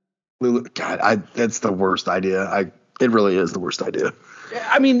 God, that's the worst idea. It really is the worst idea.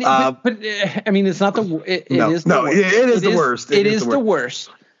 I mean, but I mean, it's not the. It is the worst. It is the worst.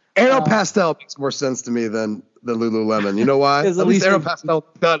 Aero Pastel makes more sense to me than Lululemon. You know why? At least Aero Pastel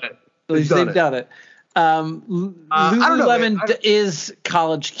done it. At least they've done it. Lululemon is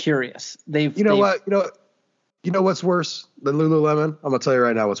college curious. You know what's worse than Lululemon? I'm gonna tell you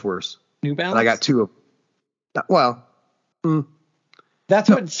right now what's worse. New Balance. And I got two of them. Well, that's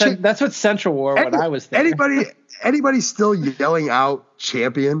what Central wore when I was there. Anybody still yelling out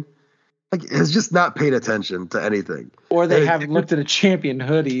champion has just not paid attention to anything. Or they haven't looked at a champion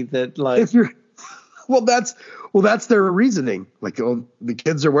hoodie that like. That's their reasoning. Like, the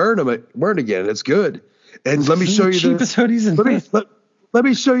kids are wearing again. It's good. And let me show you the cheapest hoodies in let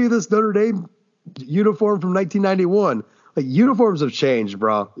me show you this Notre Dame uniform from 1991. Like, uniforms have changed,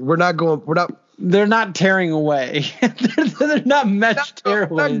 bro. They're not tearing away. They're not mesh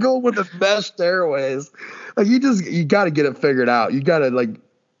tearaways. Not going with the mesh tearaways. Like, you got to get it figured out. You got to like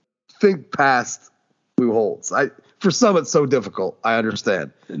think past blue holes. For some it's so difficult. I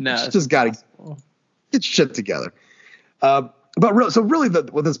understand. No, you just got to get shit together. But really,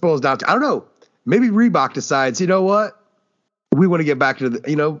 what this boils down to, I don't know. Maybe Reebok decides, you know what? We want to get back into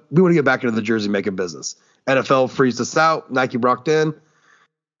the jersey making business. NFL freezed us out. Nike brought in.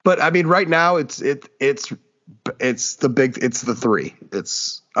 But I mean, right now it's the three.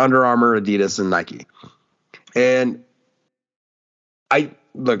 It's Under Armour, Adidas, and Nike. And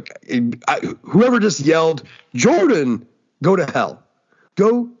whoever just yelled, Jordan, go to hell.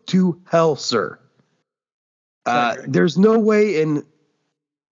 Go to hell, sir. There's no way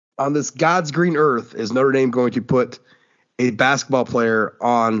on this God's green earth is Notre Dame going to put a basketball player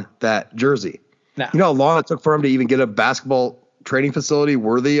on that jersey. No. You know how long it took for him to even get a basketball training facility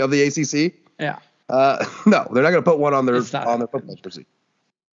worthy of the ACC? Yeah. No, they're not going to put one on their football jersey.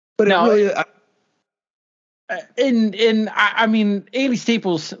 But no, I mean, Andy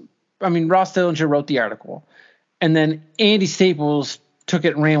Staples. I mean, Ross Dellinger wrote the article, and then Andy Staples took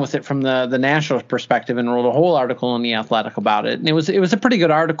it and ran with it from the national perspective and wrote a whole article in The Athletic about it. And it was a pretty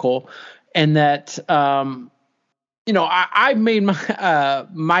good article, and that I made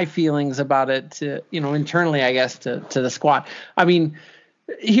my feelings about it to, internally, I guess, to the squad. I mean,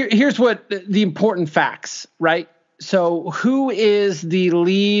 here's what the important facts, right? So who is the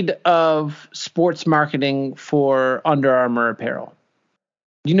lead of sports marketing for Under Armour apparel?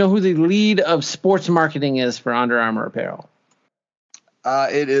 Do you know who the lead of sports marketing is for Under Armour apparel?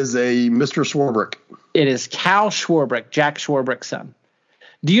 It is a Mr. Swarbrick. It is Cal Schwarbrick, Jack Schwarbrick's son.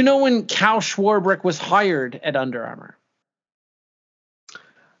 Do you know when Cal Schwarbrick was hired at Under Armour?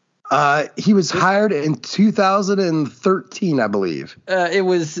 He was hired in 2013, I believe. It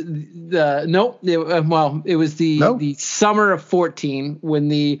was it was the summer of 14 when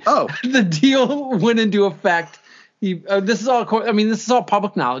the deal went into effect. This is all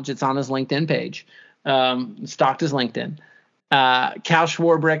public knowledge. It's on his LinkedIn page. Stalked his LinkedIn. Cal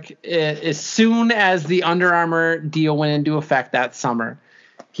Schwarbrick, as soon as the Under Armour deal went into effect that summer,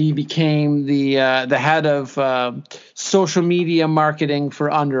 he became the head of social media marketing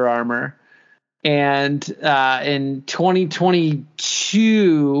for Under Armour. And in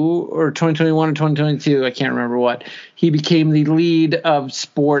 2022 or 2021 or 2022, I can't remember what, he became the lead of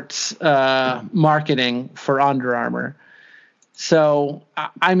sports marketing for Under Armour. So,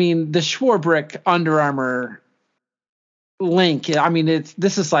 I mean, the Schwarbrick Under Armour link, I mean,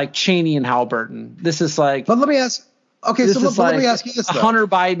 this is like Cheney and Halliburton. This is like. But let me ask. Okay, so let me ask you this: Hunter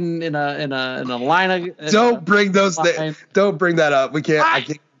Biden in a line of. Don't bring those. Don't bring that up. We can't. I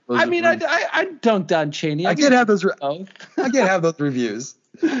dunked on Cheney. I can't have those. I can't have those reviews.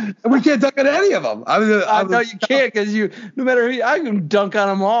 We can't dunk on any of them. No, you can't, because no matter who, I can dunk on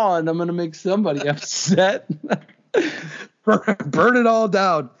them all, and I'm going to make somebody upset. Burn it all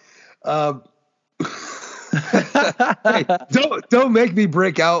down. Hey, don't make me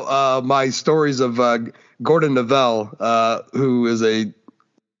break out my stories of Gordon Neville, who is a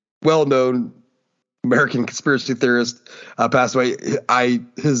well-known American conspiracy theorist, passed away.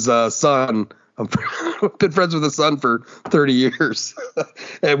 His son. I've been friends with his son for 30 years,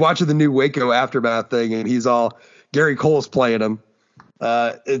 and watching the new Waco Aftermath thing, and he's all Gary Cole's playing him.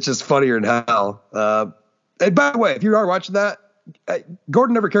 It's just funnier than hell. And by the way, if you are watching that,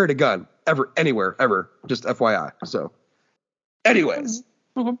 Gordon never carried a gun ever, anywhere, ever. Just FYI. So, anyways.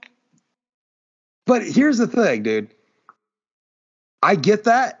 But here's the thing, dude. I get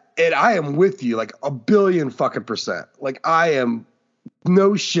that, and I am with you like 1,000,000,000%. Like, I am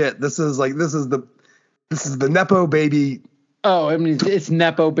no shit. This is the Nepo baby. Oh, I mean, it's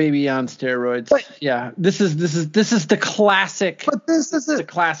Nepo baby on steroids. But, yeah, this is the classic. But this is the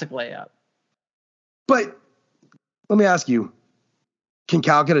classic layout. But let me ask you: can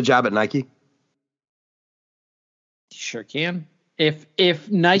Cal get a job at Nike? Sure can.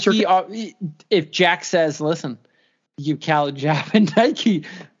 If Nike, if Jack says, "Listen, give Cal a job at Nike,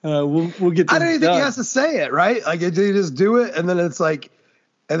 we'll get." This I don't even think he has to say it, right? Like, they just do it, and then it's like,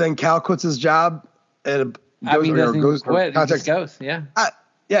 and then Cal quits his job, and doesn't quit. He just goes. Yeah.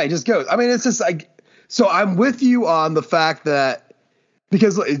 He just goes. I mean, it's just like, so I'm with you on the fact that,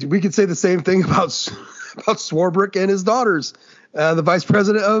 because we could say the same thing about Swarbrick and his daughters, the vice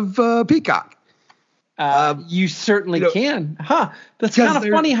president of Peacock. You certainly can. That's kind of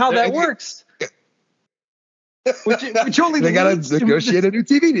funny how that works. Which only they got to negotiate a new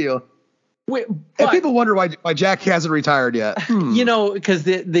TV deal. And people wonder why Jack hasn't retired yet. Because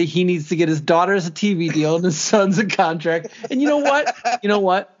he needs to get his daughter's a TV deal and his son's a contract. And you know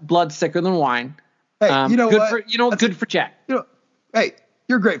what? Blood's thicker than wine. Hey, good for Jack. Hey,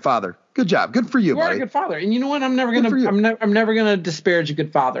 you're a great father. Good job. Good for you, buddy. You're a good father. And you know what? I'm never gonna disparage a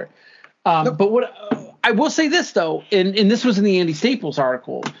good father. Nope. But what I will say this though, and this was in the Andy Staples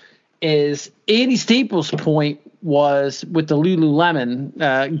article, is Andy Staples' point was with the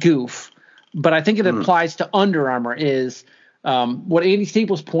Lululemon goof, but I think it applies to Under Armour. Is what Andy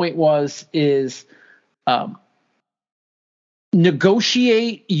Staples' point is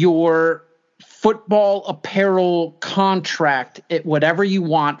negotiate your football apparel contract at whatever you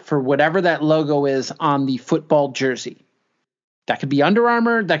want for whatever that logo is on the football jersey. That could be Under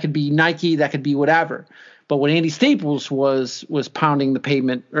Armour, that could be Nike, that could be whatever. But what Andy Staples was pounding the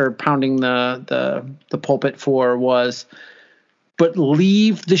pavement, or pounding the pulpit for, was, but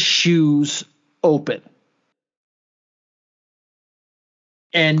leave the shoes open.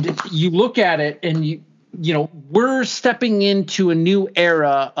 And you look at it, and we're stepping into a new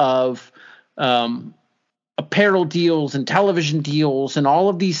era of apparel deals and television deals, and all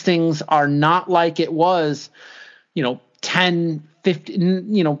of these things are not like it was, 10,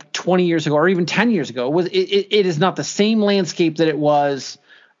 15, 20 years ago, or even 10 years ago. It is not the same landscape that it was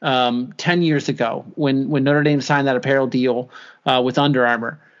 10 years ago when Notre Dame signed that apparel deal with Under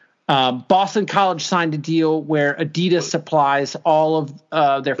Armour. Boston College signed a deal where Adidas supplies all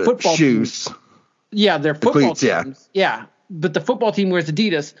of their football shoes. Teams. Yeah, their football cleats, teams. Yeah. But the football team wears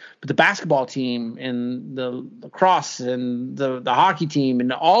Adidas, but the basketball team and the lacrosse and the hockey team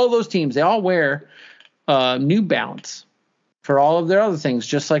and all of those teams, they all wear New Balance for all of their other things,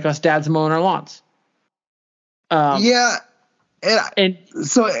 just like us dads mowing our lawns. Yeah, And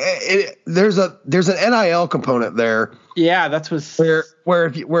so there's an NIL component there. Yeah, that's where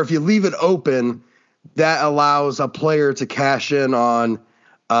if you leave it open, that allows a player to cash in on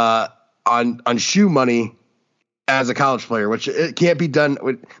shoe money as a college player, which it can't be done.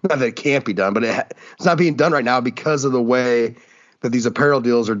 Not that it can't be done, but it's not being done right now because of the way that these apparel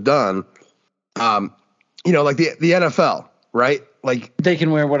deals are done. Like the NFL, right? Like they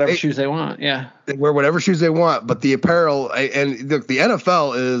can wear whatever shoes they want. Yeah, they wear whatever shoes they want, but the apparel and the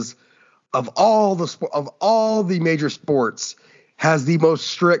NFL is of all the major sports has the most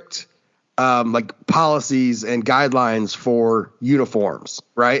strict policies and guidelines for uniforms,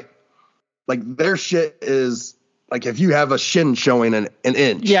 right? Like their shit is like if you have a shin showing an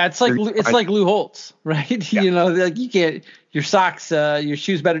inch. Yeah, it's like Lou Holtz, right? Yeah. Like you can't your socks, your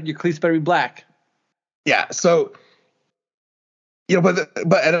shoes your cleats better be black. Yeah, so but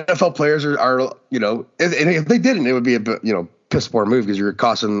NFL players are and if they didn't, it would be a piss poor move because you're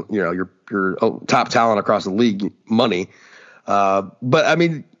costing your top talent across the league money. But I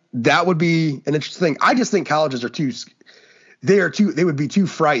mean that would be an interesting thing. I just think colleges they would be too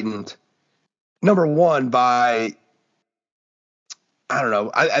frightened. Number one, by I don't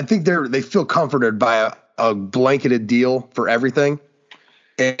know. I think they feel comforted by a blanketed deal for everything,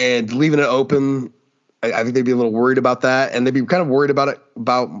 and leaving it open. I think they'd be a little worried about that, and they'd be kind of worried about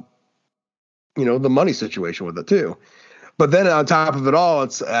the money situation with it too. But then on top of it all,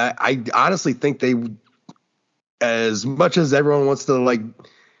 it's I honestly think they, as much as everyone wants to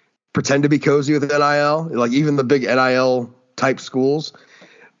pretend to be cozy with NIL, like even the big NIL type schools,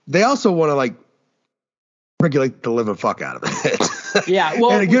 they also want to regulate the living fuck out of it. Yeah,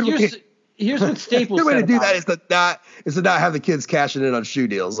 well, here's what Staples said. The way to do that is to not have the kids cashing in on shoe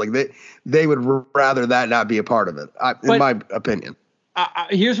deals. Like they would rather that not be a part of it, in my opinion.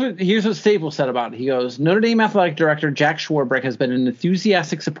 Here's what Staples said about it. He goes, Notre Dame athletic director Jack Schwarbrick has been an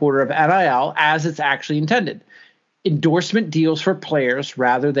enthusiastic supporter of NIL as it's actually intended. Endorsement deals for players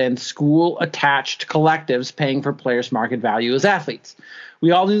rather than school-attached collectives paying for players' market value as athletes. We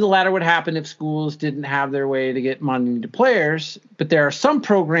all knew the latter would happen if schools didn't have their way to get money to players, but there are some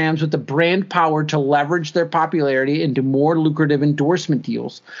programs with the brand power to leverage their popularity into more lucrative endorsement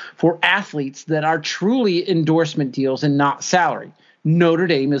deals for athletes that are truly endorsement deals and not salary. Notre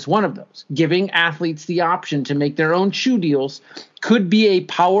Dame is one of those. Giving athletes the option to make their own shoe deals could be a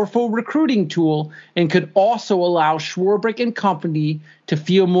powerful recruiting tool and could also allow Schwarbrick and company to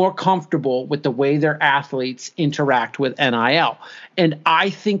feel more comfortable with the way their athletes interact with NIL. And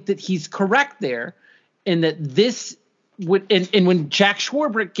I think that he's correct there in that this would, and when Jack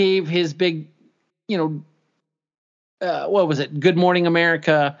Schwarbrick gave his big, what was it? Good Morning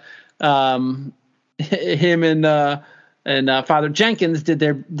America, him and Father Jenkins did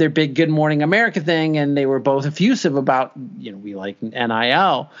their big Good Morning America thing, and they were both effusive about, we like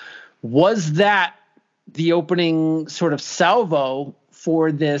NIL. Was that the opening sort of salvo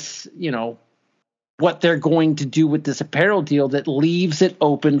for this, what they're going to do with this apparel deal that leaves it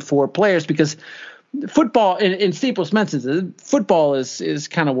open for players? Because football, and Staples mentions it, football is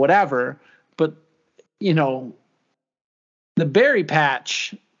kind of whatever, but, the berry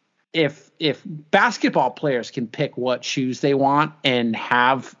patch, if basketball players can pick what shoes they want and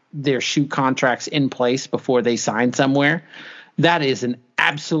have their shoe contracts in place before they sign somewhere, that is an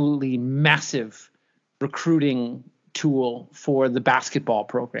absolutely massive recruiting tool for the basketball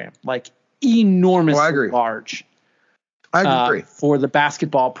program, enormously large. I agree. For the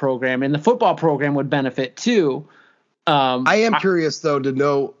basketball program, and the football program would benefit too. I am curious though to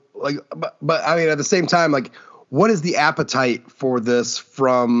know, but I mean, at the same time, what is the appetite for this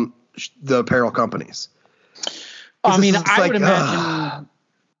from the apparel companies? I mean, I would imagine.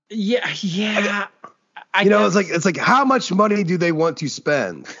 Yeah. It's like how much money do they want to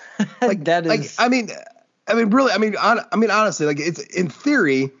spend? That is. Honestly, it's in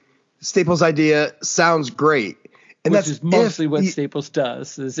theory, Staples' idea sounds great, and which is mostly what Staples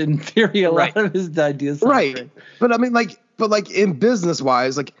does. Is in theory, a lot of his ideas. Right, great. But I mean, in business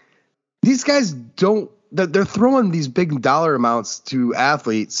wise, these guys don't. They're throwing these big dollar amounts to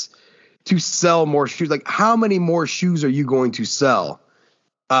athletes to sell more shoes. How many more shoes are you going to sell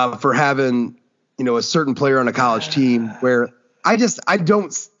for having, a certain player on a college team where I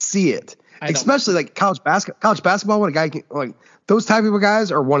don't see it, especially college basketball when a guy can, those type of guys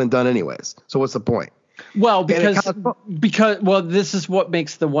are one and done anyways. So what's the point? Well, because this is what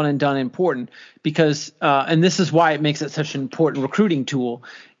makes the one and done important because, and this is why it makes it such an important recruiting tool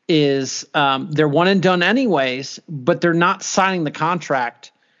is they're one and done anyways, but they're not signing the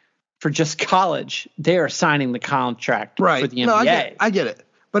contract for just college. They are signing the contract for the NBA. I get it.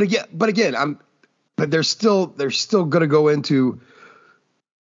 But again, but they're still going to go into.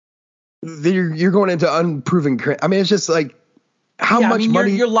 You're going into unproven. I mean, it's just like how much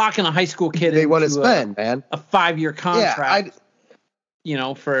money you're locking a high school kid they want to spend, man. A 5-year contract.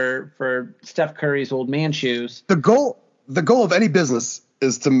 Yeah, for Steph Curry's old man shoes. The goal of any business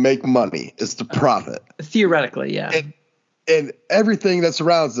is to make money, is to profit. Theoretically, yeah. And everything that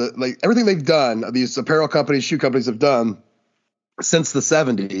surrounds it, like everything they've done, these apparel companies, shoe companies have done since the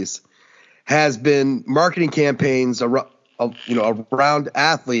 70s, has been marketing campaigns around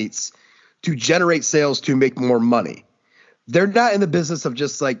athletes to generate sales to make more money. They're not in the business of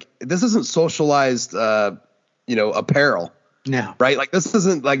just like, this isn't socialized, apparel. No. Right. Like this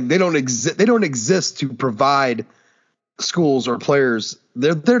isn't like they don't exist to provide schools or players.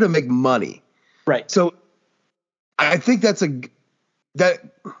 They're there to make money. Right. So I think that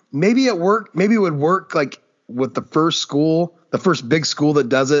maybe it would work like with the first big school that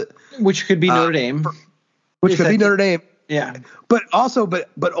does it, which could be Notre Dame, Notre Dame. Yeah. But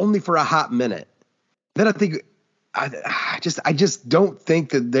only for a hot minute. Then I think I just don't think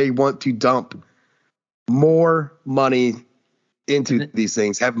that they want to dump more money into these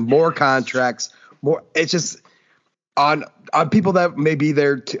things, have more contracts, more. It's just on people that may be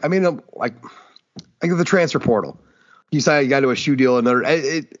there. I mean, like the transfer portal. You sign a guy to a shoe deal, I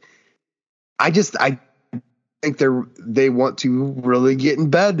think they want to really get in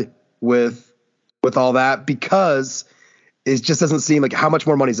bed with all that, because it just doesn't seem like how much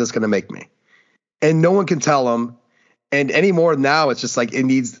more money is this going to make me, and no one can tell them. And anymore now, it's just like it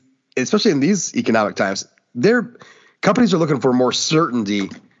needs, especially in these economic times, companies are looking for more certainty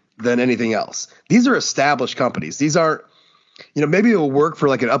than anything else. These are established companies. These aren't, maybe it will work for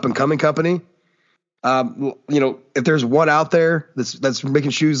like an up and coming company. If there's one out there that's making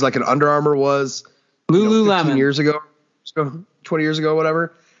shoes like an Under Armour was Lululemon 15 years ago, 20 years ago,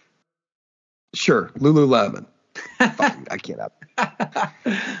 whatever. Sure. Lululemon. I can't have.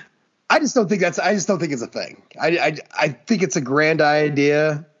 I just don't think it's a thing. I think it's a grand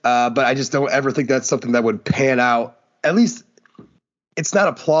idea, but I just don't ever think that's something that would pan out. At least it's not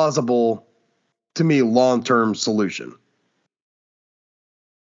a plausible, to me, long-term solution.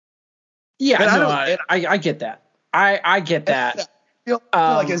 Yeah, I get that. I get that. I feel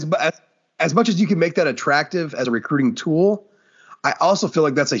like as much as you can make that attractive as a recruiting tool, I also feel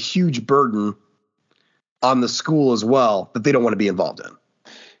like that's a huge burden on the school as well that they don't want to be involved in.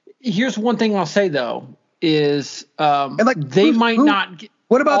 Here's one thing I'll say though is and like they might not get.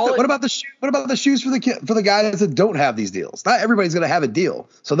 What about the shoes for the guys that don't have these deals? Not everybody's going to have a deal.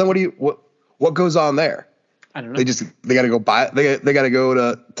 So then what goes on there? I don't know. They got to go buy it. They got to go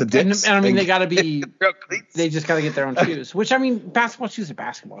to Dick's. And I mean, they got to be. They just got to get their own shoes. Which I mean, basketball shoes are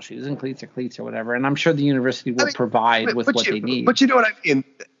basketball shoes, and cleats are cleats or whatever. And I'm sure the university will provide with what they need. But you know what I mean?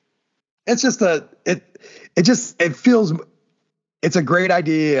 It's just it feels. It's a great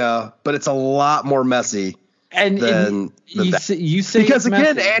idea, but it's a lot more messy. And you say because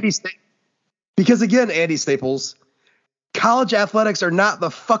again, Andy Staples, college athletics are not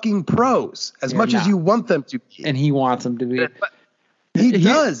the fucking pros as much as you want them to be. And he wants them to be. He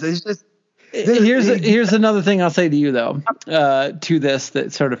does. It's just, here's another thing I'll say to you though, to this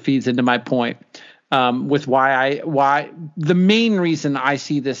that sort of feeds into my point, with why the main reason I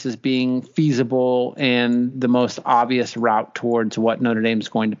see this as being feasible and the most obvious route towards what Notre Dame's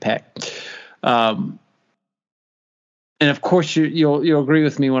going to pick. And of course you'll agree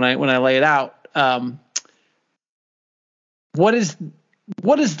with me when I lay it out. What is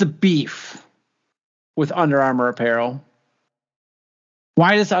the beef with Under Armour apparel?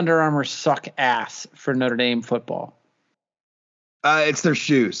 Why does Under Armour suck ass for Notre Dame football? It's their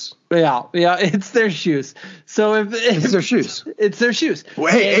shoes. Yeah, it's their shoes. So it's their shoes. It's their shoes.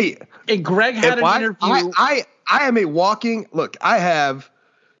 Well, hey, and Greg had an interview. I am a walking. Look, I have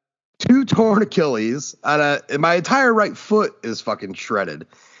 2 torn Achilles, and my entire right foot is fucking shredded.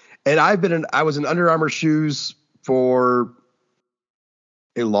 And I was in Under Armour shoes for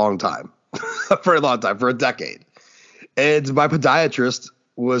a long time, for a decade. And my podiatrist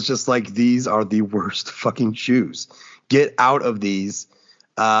was just like, these are the worst fucking shoes. Get out of these.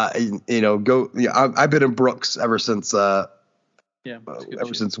 I've been in Brooks ever since.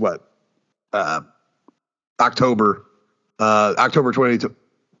 Since what? October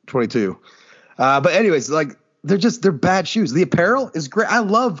 2022. But anyways, like they're bad shoes. The apparel is great. I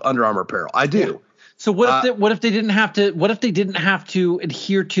love Under Armour apparel. I do. Yeah. So what if they didn't have to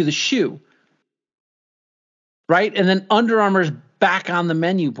adhere to the shoe? Right? And then Under Armour's back on the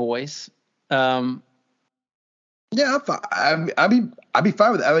menu, boys. Yeah, I'm fine. I'd be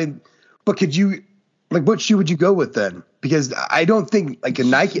fine with that. I mean, but could you, like, what shoe would you go with then? Because I don't think like a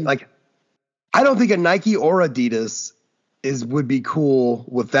Nike, like I don't think a Nike or Adidas would be cool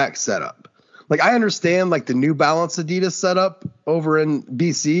with that setup. Like, I understand like the New Balance Adidas setup over in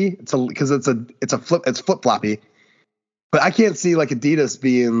BC. It's flip floppy, but I can't see like Adidas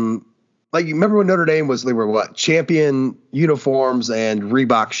being like, you remember when Notre Dame they were what, champion uniforms and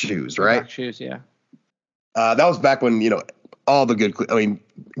Reebok shoes, right? Reebok shoes, yeah. That was back when, all the good,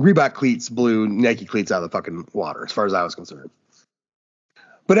 Reebok cleats blew Nike cleats out of the fucking water, as far as I was concerned.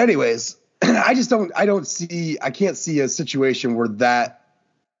 But anyways, I can't see a situation where that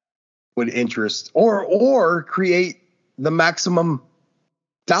would interest or create the maximum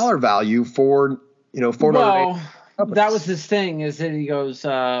dollar value for Notre Dame. That was his thing, is that he goes,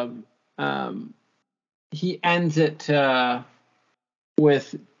 he ends it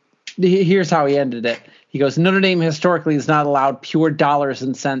with, here's how he ended it. He goes, Notre Dame historically has not allowed pure dollars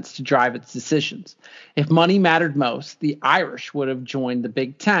and cents to drive its decisions. If money mattered most, the Irish would have joined the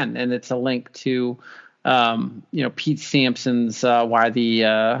Big Ten. And it's a link to, Pete Sampson's Why the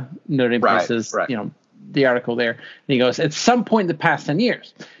Notre Dame Prices, the article there. And he goes, at some point in the past 10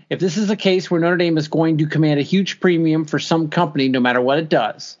 years, if this is a case where Notre Dame is going to command a huge premium for some company, no matter what it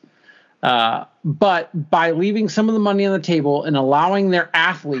does, but by leaving some of the money on the table and allowing their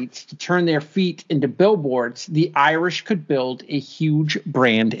athletes to turn their feet into billboards, the Irish could build a huge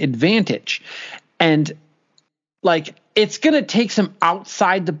brand advantage. And like, it's going to take some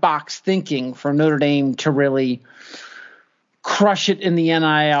outside the box thinking for Notre Dame to really crush it in the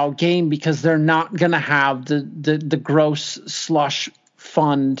NIL game, because they're not going to have the gross slush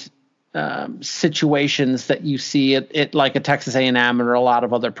fund situations that you see at like a Texas A&M or a lot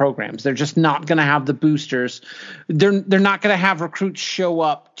of other programs. They're just not going to have the boosters. They're not going to have recruits show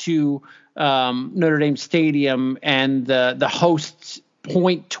up to Notre Dame Stadium and the hosts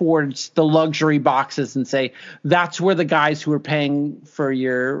point towards the luxury boxes and say, that's where the guys who are paying for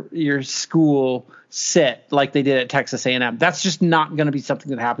your school sit, like they did at Texas A&M. That's just not going to be something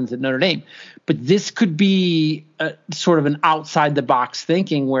that happens at Notre Dame. But this could be sort of an outside the box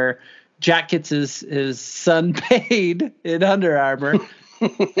thinking where Jack gets his son paid in Under Armour,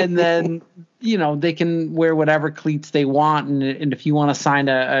 and then, they can wear whatever cleats they want. And if you want to sign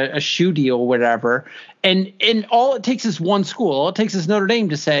a shoe deal or whatever, and all it takes is one school. All it takes is Notre Dame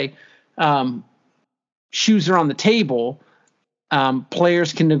to say, shoes are on the table.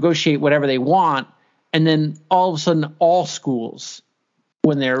 Players can negotiate whatever they want. And then all of a sudden, all schools,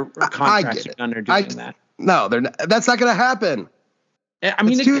 when their contracts are done, are doing that. No, they're not. That's not going to happen. I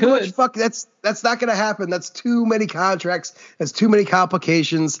mean, it could. That's not going to happen. That's too many contracts. That's too many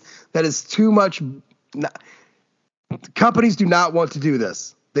complications. That is too much. Companies do not want to do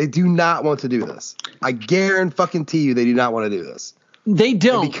this. They do not want to do this. I guarantee you, they do not want to do this. They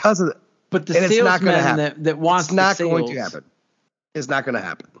don't. And because of it. But the salesman that wants it's not going to happen. It's not going to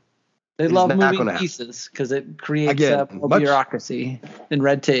happen. They love moving pieces because it creates more bureaucracy and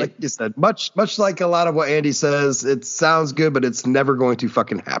red tape. Like you said, much like a lot of what Andy says, it sounds good, but it's never going to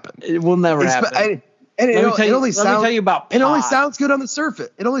fucking happen. It will never happen. Let me tell you about it only sounds good on the surface.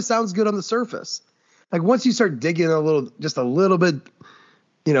 It only sounds good on the surface. Like once you start digging just a little bit,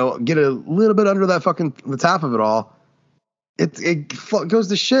 get a little bit under that the top of it all, it goes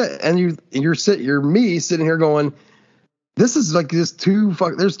to shit. And you're me sitting here going, this is like there's too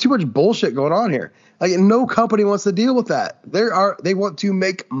much bullshit going on here. Like no company wants to deal with that. They want to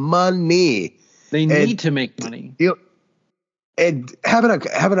make money. They need to make money. And having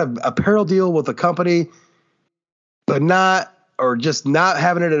a apparel deal with a company, but not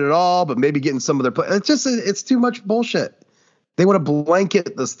having it at all, but maybe getting some of their play. It's too much bullshit. They want to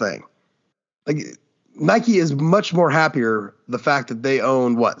blanket this thing. Like Nike is much more happier the fact that they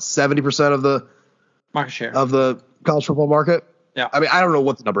own 70% of the market share of the college football market. Yeah. I mean, I don't know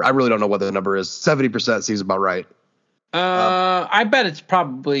what the number. I really don't know what the number is. 70% seems about right. I bet it's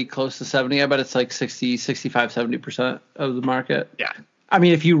probably close to 70. I bet it's like 60, 65, 70% of the market. Yeah. I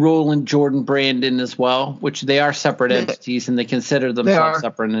mean, if you roll in Jordan Brand in as well, which they are separate entities and they consider themselves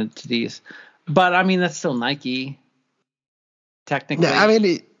separate entities. But I mean, that's still Nike, technically. Yeah, I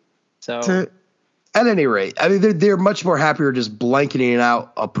mean, at any rate, I mean, they're much more happier just blanketing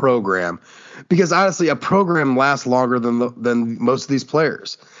out a program, because honestly, a program lasts longer than most of these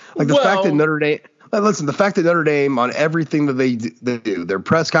players. Like the fact that Notre Dame. The fact that Notre Dame on everything that they do, their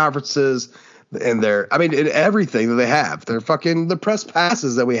press conferences and in everything that they have, the press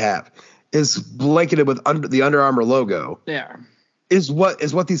passes that we have is blanketed with the Under Armour logo. Yeah. Is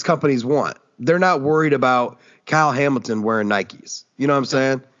what these companies want. They're not worried about Kyle Hamilton wearing Nikes. You know what I'm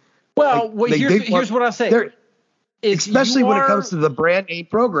saying? Well, here's what I'll say. Especially when it comes to the brand name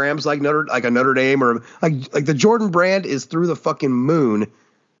programs like a Notre Dame or like the Jordan brand is through the fucking moon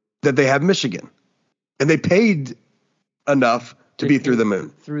that they have Michigan, and they paid enough to be through the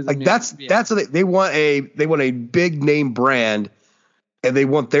moon. That's what they want a big name brand, and they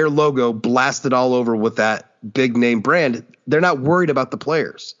want their logo blasted all over with that big name brand. They're not worried about the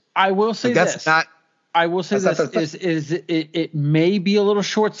players. I will say this. It may be a little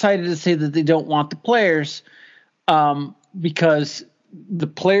short-sighted to say that they don't want the players, because the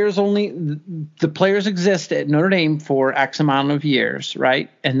players exist at Notre Dame for X amount of years, right?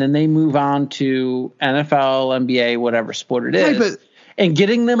 And then they move on to NFL, NBA, whatever sport it is. Right, and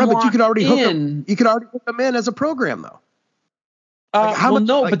getting them but you could already hook them in as a program, though.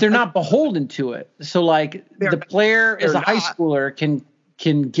 But they're not beholden to it. So, like, the player as a high schooler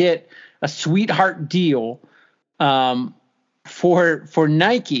can get a sweetheart deal for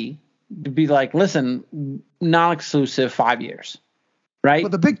Nike to be like, listen, non-exclusive 5 years. Right.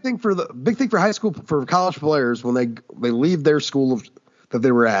 But the big thing for high school, for college players, when they leave their school that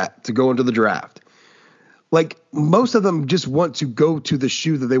they were at to go into the draft, like most of them just want to go to the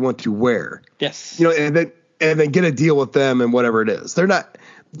shoe that they want to wear. Yes. And then get a deal with them and whatever it is.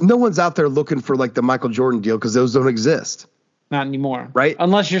 No one's out there looking for like the Michael Jordan deal, because those don't exist. Not anymore. Right.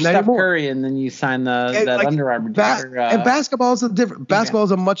 Unless you're Steph Curry and then you sign that Under Armour deal. And basketball is a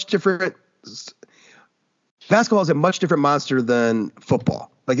much different. Basketball is a much different monster than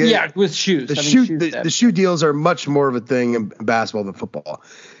football. With shoes. The shoe deals are much more of a thing in basketball than football.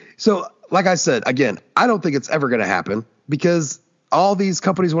 So, like I said, again, I don't think it's ever going to happen, because all these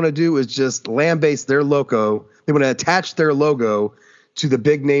companies want to do is just lambaste their logo. They want to attach their logo to the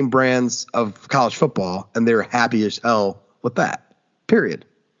big name brands of college football, and they're happy as hell with that. Period.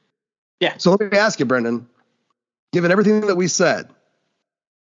 Yeah. So let me ask you, Brendan, given everything that we said,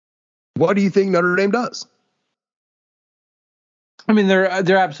 what do you think Notre Dame does? I mean,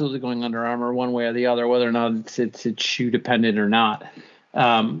 they're absolutely going Under Armour one way or the other, whether or not it's shoe dependent or not.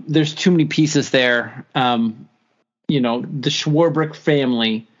 There's too many pieces there. The Schwarbrick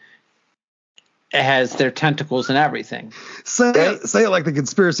family has their tentacles in everything. Say it like the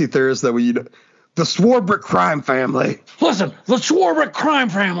conspiracy theorists that the Schwarbrick crime family. Listen, the Schwarbrick crime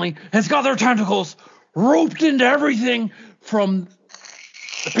family has got their tentacles roped into everything from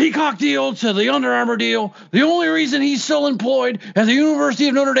the Peacock deal to the Under Armour deal. The only reason he's still employed at the University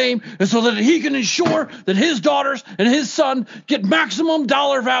of Notre Dame is so that he can ensure that his daughters and his son get maximum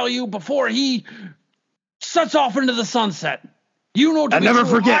dollar value before he sets off into the sunset. And never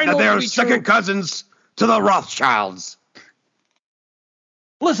forget that they are second cousins to the Rothschilds.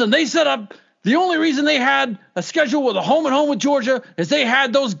 Listen, they set up. The only reason they had a schedule with a home and home with Georgia is they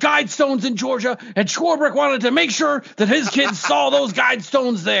had those guide stones in Georgia, and Schwarbrick wanted to make sure that his kids saw those guide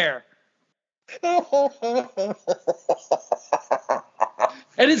stones there. And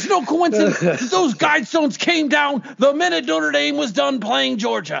it's no coincidence that those guide stones came down the minute Notre Dame was done playing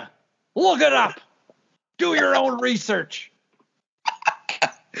Georgia. Look it up. Do your own research.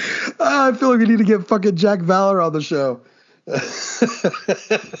 I feel like we need to get fucking Jack Valor on the show. This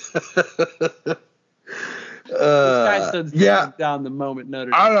guy stood down the moment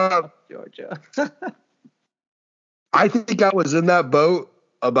Notre Dame Georgia. I think I was in that boat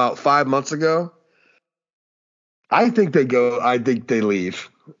about 5 months ago. I think they go. I think they leave.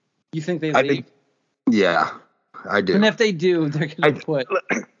 You think they leave? Yeah, I do. And if they do, they're going to put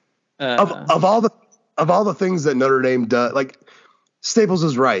of all the things that Notre Dame does. Like, Staples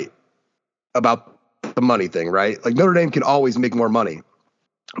is right about the money thing, right? Like, Notre Dame can always make more money.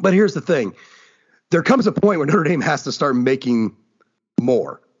 But here's the thing. There comes a point where Notre Dame has to start making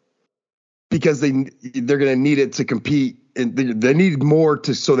more, because they're going to need it to compete, and they need more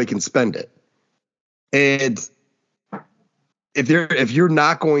so they can spend it. And if you're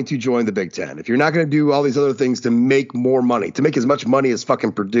not going to join the Big Ten, if you're not going to do all these other things to make more money, to make as much money as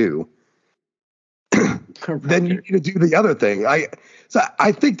fucking Purdue, then you need to do the other thing. I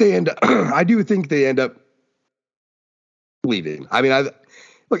think they end up, I do think they end up leaving. I mean,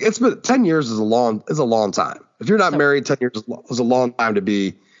 look, it's been 10 years is a long time. If you're not married, 10 years is a long time to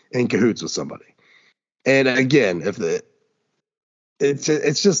be in cahoots with somebody. And again, it is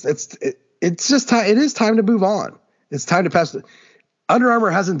time to move on. It's time to pass. Under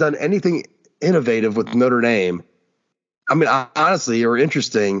Armour hasn't done anything innovative with Notre Dame, I mean, honestly, or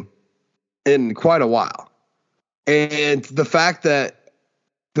interesting in quite a while. And the fact that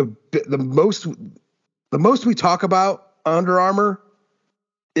the most we talk about Under Armour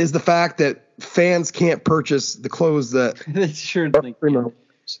is the fact that fans can't purchase the clothes that they sure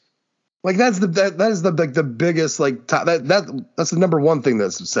like that's the biggest, like, that's the number one thing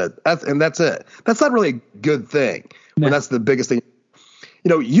that's said. That's it. That's not really a good thing. No. When that's the biggest thing. You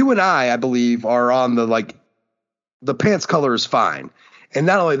know, you and I believe, are on the pants color is fine. And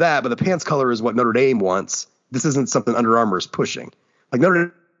not only that, but the pants color is what Notre Dame wants. This isn't something Under Armour is pushing. Like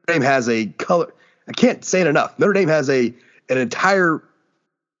Notre Dame has a color. I can't say it enough. Notre Dame has an entire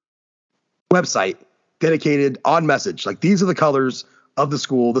website dedicated on message. Like these are the colors of the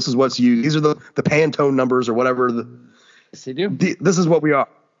school. This is what's used. These are the Pantone numbers or whatever. Yes, they do. This is what we are.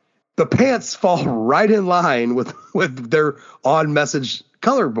 The pants fall right in line with their on message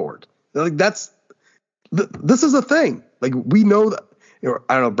color board. Like this is a thing. Like we know that.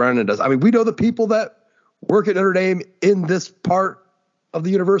 I don't know if Brandon does. I mean, we know the people that work at Notre Dame in this part of the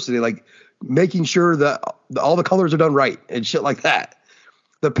university, like making sure that all the colors are done right and shit like that.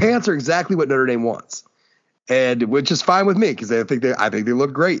 The pants are exactly what Notre Dame wants, and which is fine with me because I think they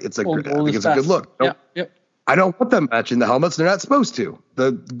look great. I think it's a good look. Yep. I don't want them matching the helmets. They're not supposed to.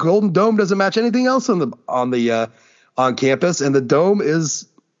 The Golden Dome doesn't match anything else on campus, and the dome is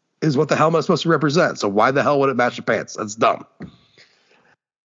what the helmet is supposed to represent. So why the hell would it match the pants? That's dumb.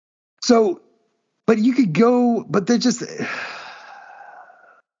 So, but you could go, but they're just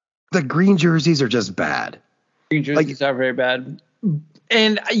the green jerseys are just bad. Green jerseys are very bad,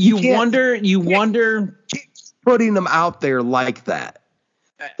 and you wonder putting them out there like that.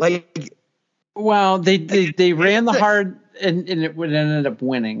 Like, well, they ran the hard, and it would ended up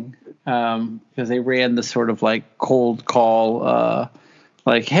winning because they ran the sort of like cold call,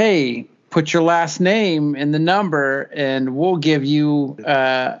 like, hey, put your last name in the number, and we'll give you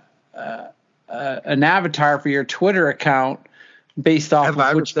an avatar for your Twitter account based off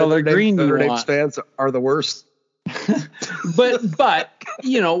of which color green you want. Notre Dame fans are the worst. but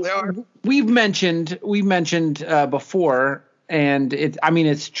we've mentioned before, and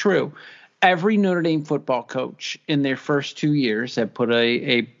it's true. Every Notre Dame football coach in their first 2 years have put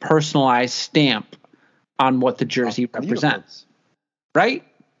a personalized stamp on what the jersey represents, right?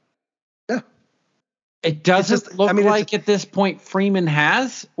 Yeah. It doesn't look like at this point Freeman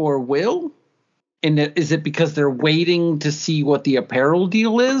has or will. And is it because they're waiting to see what the apparel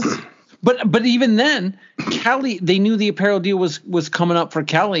deal is? But even then, Kelly, they knew the apparel deal was coming up for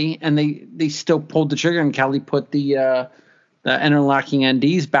Kelly, and they still pulled the trigger, and Kelly put the interlocking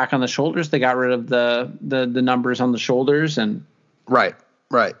NDs back on the shoulders. They got rid of the numbers on the shoulders, and right.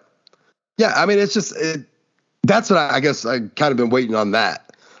 Yeah, I mean, it's just that's what I guess I kind of been waiting on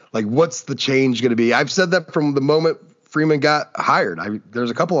that. Like, what's the change going to be? I've said that from the moment Freeman got hired.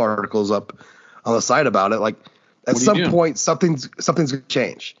 There's a couple articles up on the site about it. Like, at some point, something's going to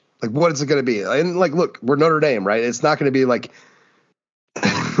change. Like, what is it going to be? And like, look, we're Notre Dame, right? It's not going to be like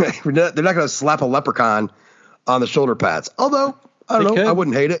they're not going to slap a leprechaun on the shoulder pads. Although I don't know, I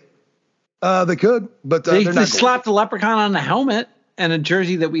wouldn't hate it. They could, but they they're not. Slapped a leprechaun on the helmet and a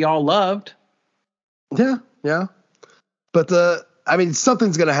jersey that we all loved. Yeah. But I mean,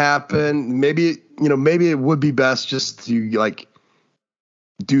 something's going to happen. Maybe it would be best just to like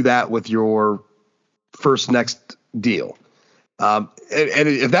do that with your next deal. And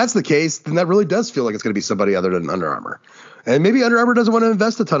if that's the case, then that really does feel like it's going to be somebody other than Under Armour. And maybe Under Armour doesn't want to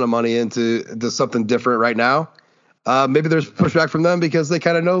invest a ton of money into something different right now. Maybe there's pushback from them because they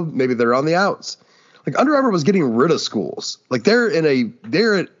kind of know maybe they're on the outs. Like Under Armour was getting rid of schools. Like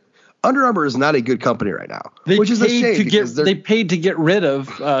Under Armour is not a good company right now, which is a shame. They paid to get rid of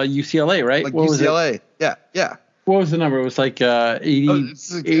UCLA, right? Like what UCLA, yeah. What was the number? It was like 80.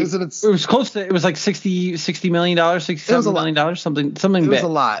 It was close to. It was like $60 million, $67 million, something. It was a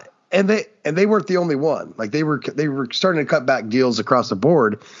lot, and they weren't the only one. Like they were starting to cut back deals across the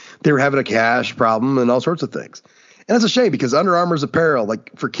board. They were having a cash problem and all sorts of things, and it's a shame because Under Armour's apparel,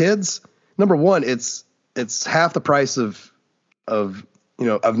 like for kids, number one, it's half the price of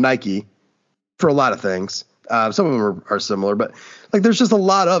Nike for a lot of things. Some of them are similar, but like there's just a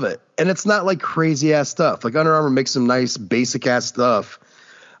lot of it, and it's not like crazy ass stuff. Like Under Armour makes some nice basic ass stuff.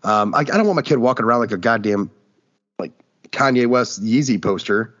 I don't want my kid walking around like a goddamn like Kanye West Yeezy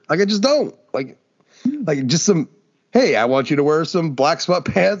poster. Like I just don't like just some. Hey, I want you to wear some black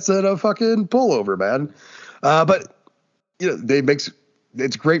sweatpants and a fucking pullover, man. But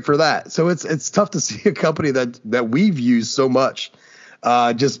it's great for that. So it's tough to see a company that we've used so much.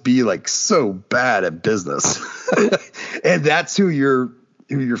 Just be like so bad at business, and that's who your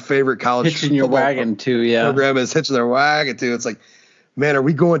favorite college hitching your wagon to, program is hitching their wagon to. It's like, man, are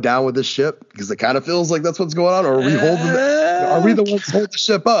we going down with this ship? Because it kind of feels like that's what's going on. Or are we are we the ones holding the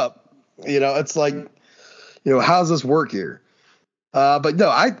ship up? It's like, how's this work here? But no,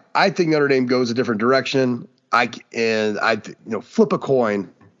 I think Notre Dame goes a different direction. Flip a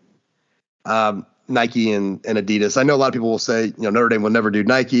coin. Nike and Adidas. I know a lot of people will say, Notre Dame will never do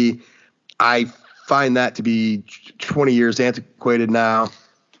Nike. I find that to be 20 years antiquated now.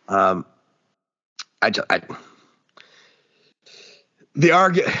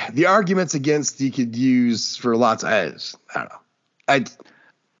 the arguments against you could use for lots of I don't know.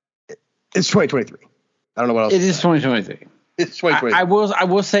 It's 2023. I don't know what else. It is 2023. It's 2023. I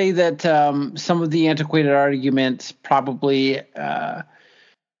will say that some of the antiquated arguments probably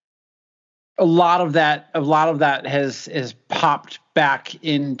a lot of that has popped back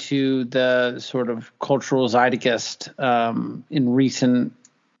into the sort of cultural zeitgeist in recent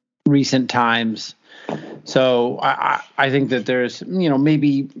times. So I think that there's,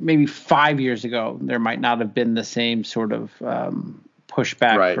 maybe 5 years ago, there might not have been the same sort of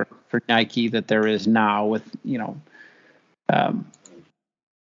pushback for Nike that there is now with,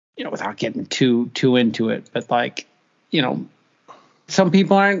 without getting too into it, but like, some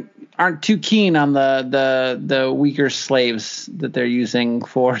people aren't too keen on the weaker slaves that they're using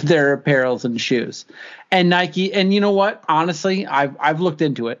for their apparels and shoes. And Nike, and you know what? Honestly, I've looked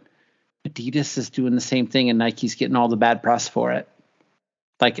into it. Adidas is doing the same thing, and Nike's getting all the bad press for it.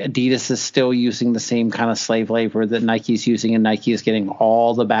 Like Adidas is still using the same kind of slave labor that Nike's using, and Nike is getting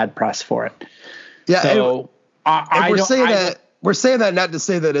all the bad press for it. Yeah, so we're saying that not to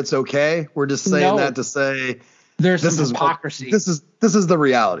say that it's okay. We're just saying that to say there's some hypocrisy. This is the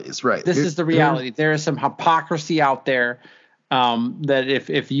realities, right? This is the reality. There is some hypocrisy out there. That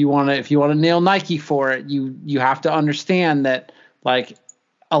if you want to nail Nike for it, you have to understand that like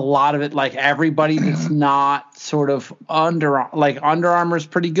a lot of it, like everybody that's not sort of Under Armour is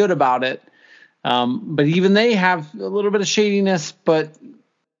pretty good about it, but even they have a little bit of shadiness. But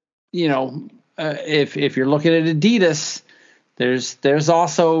if you're looking at Adidas, there's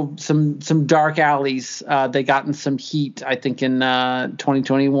also some dark alleys. They got in some heat, I think, in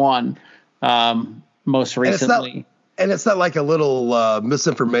 2021, most recently. And it's not like a little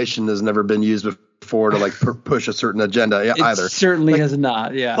misinformation has never been used before to like push a certain agenda either. It certainly has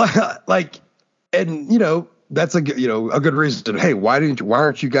not. Yeah. That's a good reason. Hey, why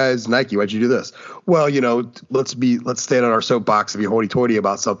aren't you guys Nike? Why'd you do this? Well, let's stand on our soapbox and be hoity-toity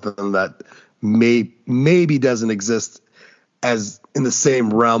about something that maybe doesn't exist as in the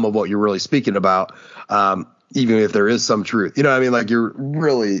same realm of what you're really speaking about. Even if there is some truth, I mean, like you're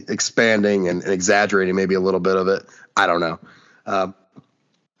really expanding and exaggerating maybe a little bit of it. I don't know.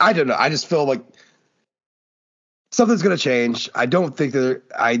 I don't know. I just feel like something's going to change. I don't think that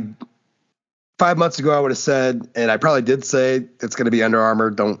 5 months ago I would have said, and I probably did say it's going to be Under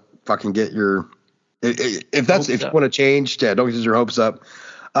Armour. Don't fucking get your, if you want to change, don't get your hopes up.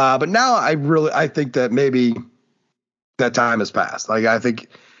 But now I think that maybe that time has passed. Like, I think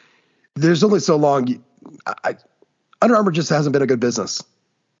there's only so long. Under Armour just hasn't been a good business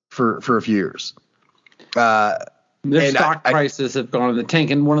for a few years. Their stock prices have gone in the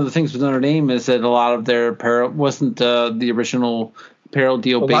tank, and one of the things with Notre Dame is that a lot of their apparel wasn't the original apparel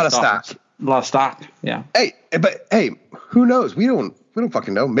deal based off a lot of stock. Yeah. Hey, who knows? We don't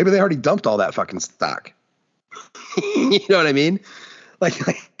fucking know. Maybe they already dumped all that fucking stock. You know what I mean? Like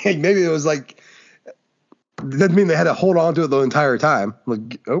maybe it was like, doesn't mean they had to hold on to it the entire time.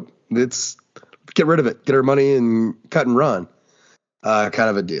 Like, it's get rid of it, get our money and cut and run, kind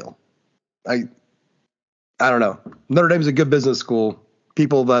of a deal. I don't know. Notre Dame is a good business school.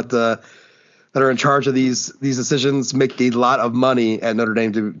 People that are in charge of these decisions make a lot of money at Notre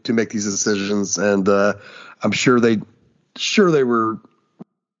Dame to make these decisions, and I'm sure they were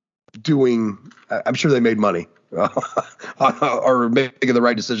doing. I'm sure they made money or making the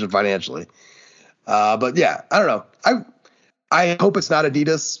right decision financially. But yeah, I don't know. I hope it's not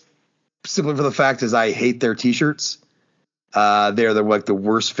Adidas, simply for the fact is I hate their t-shirts. They're like the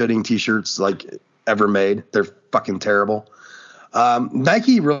worst fitting t-shirts like ever made. They're fucking terrible.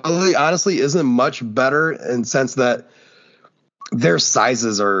 Nike really honestly isn't much better in the sense that their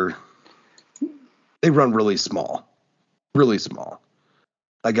sizes they run really small, like really small.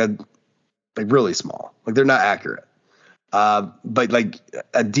 Like they're not accurate. But like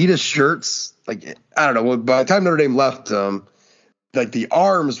Adidas shirts, like, I don't know, by the time Notre Dame left, like the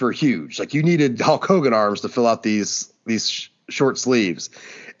arms were huge. Like you needed Hulk Hogan arms to fill out these short sleeves.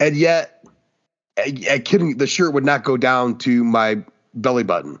 And yet the shirt would not go down to my belly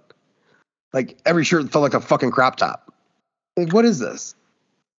button. Like every shirt felt like a fucking crop top. Like, what is this?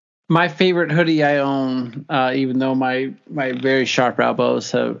 My favorite hoodie I own, even though my very sharp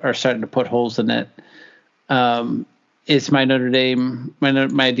elbows are starting to put holes in it, is my Notre Dame, my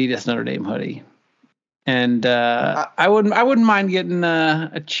Adidas Notre Dame hoodie. And I wouldn't mind getting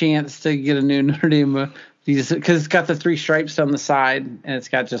a chance to get a new Notre Dame because it's got the 3 stripes on the side and it's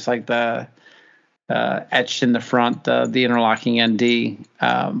got just like the etched in the front, the interlocking ND.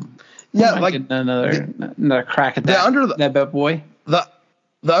 Like another crack at that. That bad boy.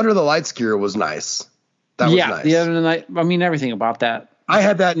 The Under the Lights gear was nice. That was nice. The other night, I mean, everything about that. I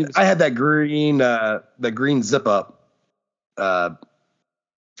had that green zip up from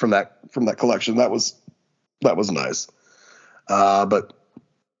that collection. That was nice. But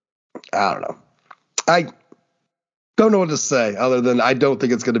I don't know. I don't know what to say other than I don't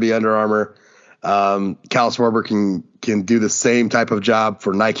think it's going to be Under Armour. Cal Schwarber can do the same type of job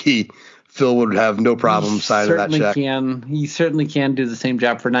for Nike. Phil would have no problem signing that check. He certainly can do the same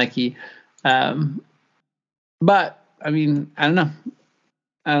job for Nike. But I mean, I don't know.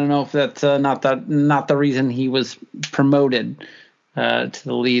 I don't know if that's not the reason he was promoted to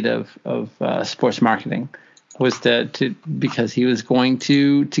the lead of sports marketing was because he was going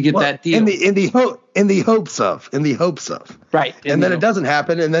to get that deal in the hopes of right, and then it doesn't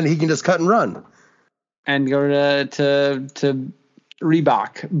happen, and then he can just cut and run and go to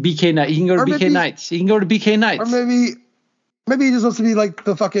Reebok, BK Knight. He can go to BK Knights. He can go to BK Knights, or maybe he just wants to be like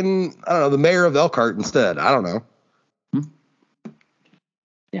the fucking the mayor of Elkhart instead. I don't know.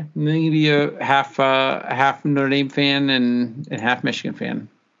 Yeah, maybe a half Notre Dame fan and half Michigan fan.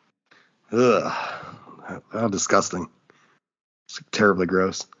 Ugh, how disgusting! It's terribly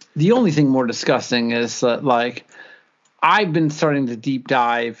gross. The only thing more disgusting is like I've been starting to deep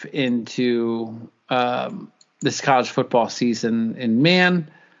dive into this college football season, and man,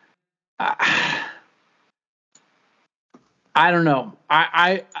 I don't know.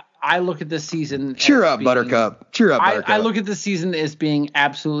 I look at this season. Cheer up, Buttercup. Cheer up, Buttercup. I look at this season as being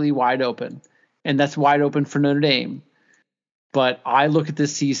absolutely wide open, and that's wide open for Notre Dame. But I look at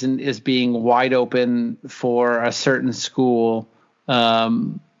this season as being wide open for a certain school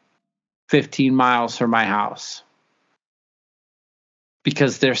 15 miles from my house,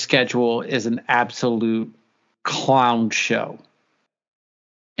 because their schedule is an absolute clown show.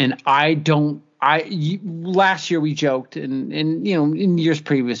 And last year we joked, and in years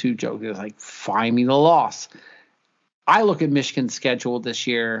previous we joked, it was like, find me the loss. I look at Michigan's schedule this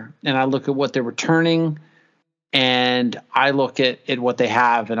year, and I look at what they're returning, and I look at what they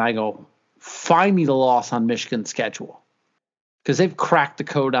have, and I go, find me the loss on Michigan's schedule, because they've cracked the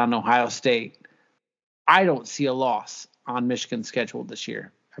code on Ohio State. I don't see a loss on Michigan's schedule this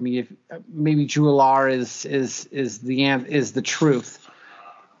year. I mean, if maybe Drew Allar is the truth.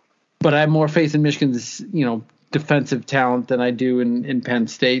 But I have more faith in Michigan's, defensive talent than I do in Penn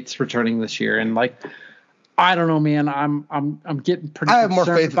State's returning this year. And I don't know, man. I'm getting pretty. I have more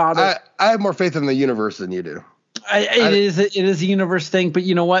faith about it. I have more faith in the universe than you do. It is a universe thing, but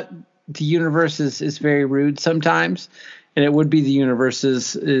you know what? The universe is very rude sometimes, and it would be the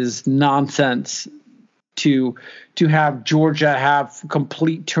universe's nonsense to have Georgia have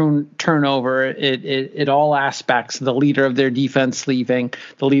complete turnover at all aspects. The leader of their defense leaving,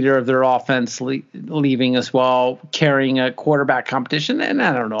 the leader of their offense leaving as well, carrying a quarterback competition. And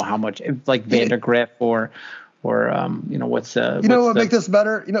I don't know how much, like Vandergriff or what's what would make this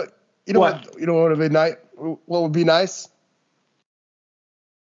better? What would be nice? What would be nice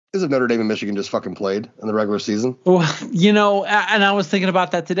is if Notre Dame and Michigan just fucking played in the regular season. Well, and I was thinking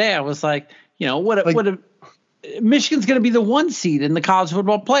about that today. I was like, Michigan's going to be the 1 seed in the college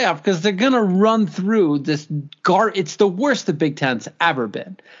football playoff because they're going to run through this it's the worst the Big Ten's ever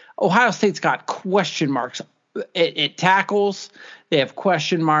been. Ohio State's got question marks at tackles. They have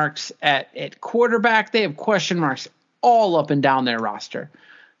question marks at quarterback. They have question marks all up and down their roster.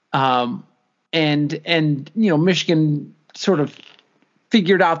 And Michigan sort of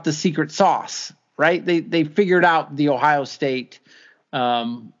figured out the secret sauce, right? They figured out the Ohio State,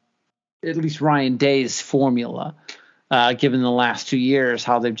 at least Ryan Day's formula, given the last 2 years,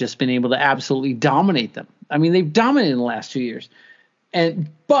 how they've just been able to absolutely dominate them. I mean, they've dominated in the last 2 years.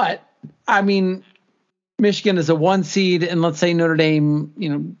 But Michigan is a 1 seed, and let's say Notre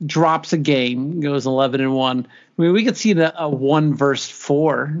Dame, drops a game, goes 11-1. I mean, we could see a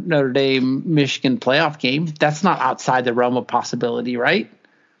 1-4 Notre Dame Michigan playoff game. That's not outside the realm of possibility, right?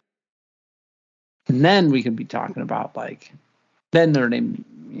 And then we could be talking about then Notre Dame.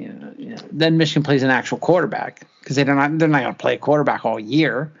 Then Michigan plays an actual quarterback because they're not going to play a quarterback all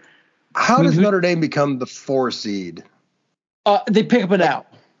year. How does Notre Dame become the 4 seed? They pick up it out.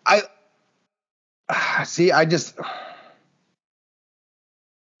 The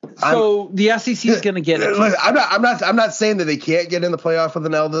SEC is going to get it. I'm not saying that they can't get in the playoff with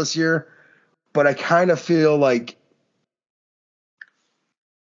an L this year, but I kind of feel like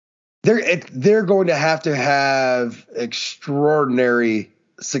they're going to have extraordinary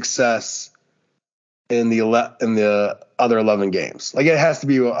success in the other 11 games. Like, it has to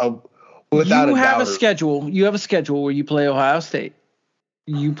be without a doubt. You have a schedule where you play Ohio State,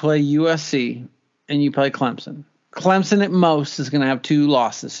 you play USC, and you play Clemson. Clemson at most is going to have 2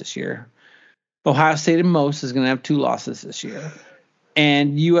 losses this year. Ohio State at most is going to have 2 losses this year.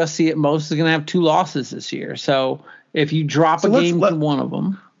 And USC at most is going to have 2 losses this year. So if you drop a game to one of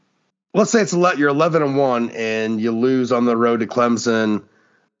them. Let's say you're 11-1 and you lose on the road to Clemson,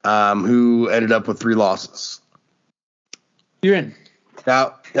 who ended up with 3 losses. You're in.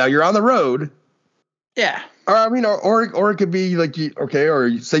 Now you're on the road. Yeah. Or I mean, or it could be like or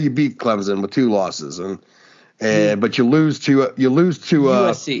you say you beat Clemson with 2 losses but you lose to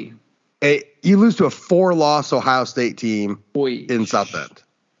USC. You lose to a 4-loss Ohio State team in South Bend.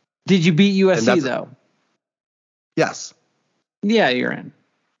 Did you beat USC though? Yes. Yeah, you're in.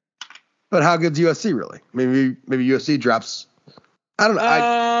 But how good's USC really? Maybe USC drops. I don't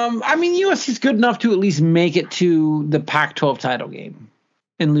know. I mean, USC's good enough to at least make it to the Pac-12 title game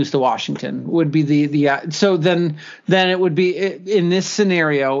and lose to Washington. Would be the so then it would be in this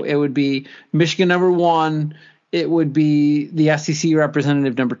scenario it would be Michigan number 1. It would be the SEC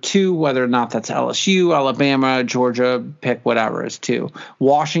representative number 2, whether or not that's LSU, Alabama, Georgia, pick whatever is 2.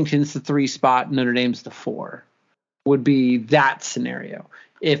 Washington's the 3 spot, Notre Dame's the 4. Would be that scenario.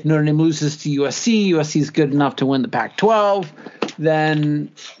 If Notre Dame loses to USC is good enough to win the Pac-12,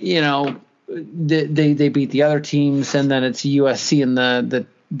 then they beat the other teams, and then it's USC in the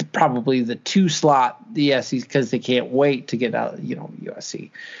probably the 2 slot, the SEC, because they can't wait to get out USC.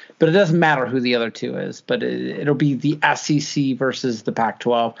 But it doesn't matter who the other 2 is, but it'll be the SEC versus the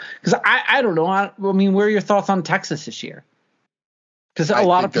Pac-12. Because I don't know. I mean, where are your thoughts on Texas this year? Because a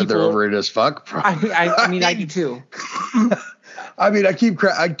lot of people, they're overrated as fuck. I mean, I do too. I mean, I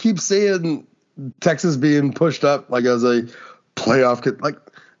keep seeing Texas being pushed up like as a playoff kid. Like,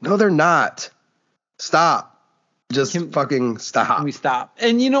 no, they're not. Stop. Just fucking stop. Can we stop?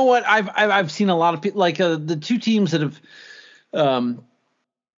 And you know what? I've seen a lot of people like the 2 teams that have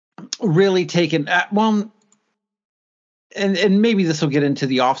really taken and maybe this will get into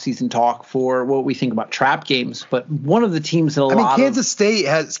the offseason talk for what we think about trap games, but one of the teams that Kansas State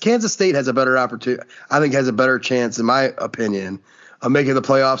has a better opportunity. I think has a better chance, in my opinion, of making the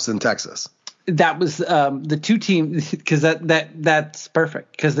playoffs than Texas. That was the 2 teams, because that's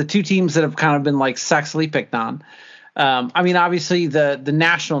perfect, because the 2 teams that have kind of been like sexily picked on. I mean, obviously the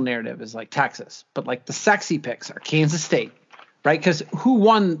national narrative is like Texas, but like the sexy picks are Kansas State, right? Because who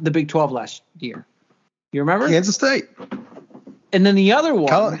won the Big 12 last year? You remember? Kansas State. And then the other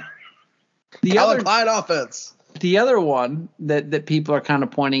one, Clyde offense. The other one that people are kind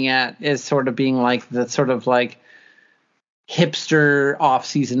of pointing at is sort of being like the sort of like hipster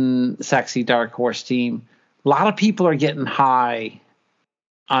off-season sexy dark horse team. A lot of people are getting high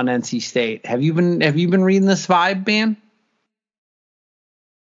on NC State. Have you been reading this vibe, man?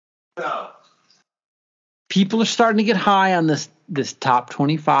 No. People are starting to get high on this top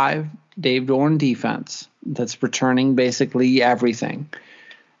 25 Dave Doran defense that's returning basically everything.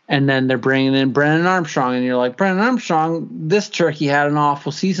 And then they're bringing in Brennan Armstrong, and you're like, Brennan Armstrong, this turkey had an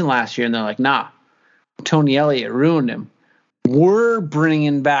awful season last year. And they're like, nah, Tony Elliott ruined him. We're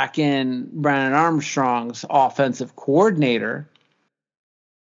bringing back in Brennan Armstrong's offensive coordinator.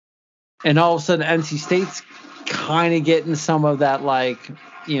 And all of a sudden, NC State's kind of getting some of that, like,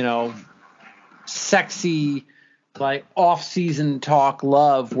 sexy, like off-season talk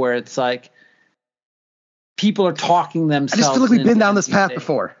love, where it's like people are talking themselves. I just feel like we've been down this path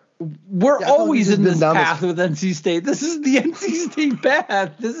before. We're always in this path with NC State. This is the NC State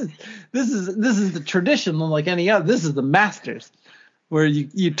path. This is the tradition, unlike any other. This is the Masters, where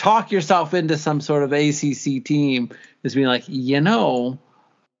you talk yourself into some sort of ACC team as being like,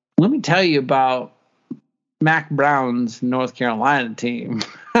 let me tell you about Mac Brown's North Carolina team.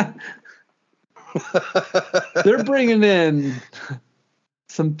 They're bringing in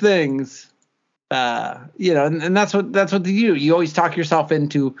some things, and that's what they do. You always talk yourself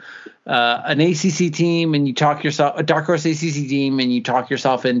into an ACC team, and you talk yourself a dark horse ACC team, and you talk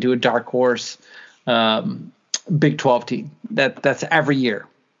yourself into a dark horse Big 12 team. That's every year,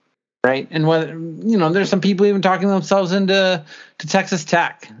 right? And whether there's some people even talking themselves into Texas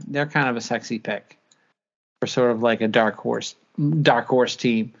Tech. They're kind of a sexy pick for sort of like a dark horse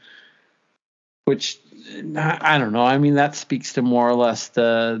team. Which I don't know. I mean, that speaks to more or less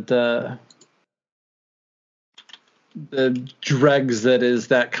the dregs that is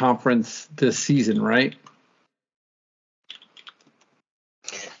that conference this season, right?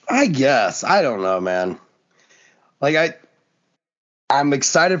 I guess. I don't know, man. Like I'm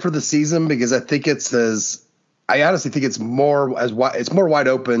excited for the season because I honestly think it's more wide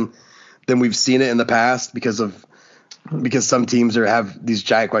open than we've seen it in the past because some teams have these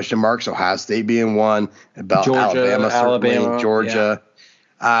giant question marks. Ohio State being one, Alabama, Georgia.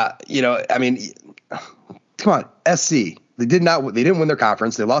 Yeah. I mean, come on, SC. They didn't win their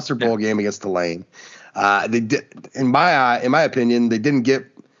conference. They lost their bowl game against Tulane. They did, in my opinion, they didn't get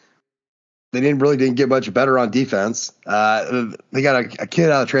much better on defense. They got a kid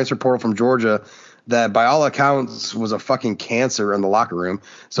out of the transfer portal from Georgia that by all accounts was a fucking cancer in the locker room.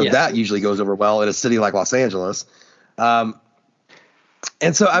 So that usually goes over well in a city like Los Angeles. And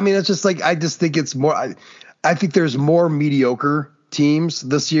so, I mean, it's just like, I just think it's more, I think there's more mediocre teams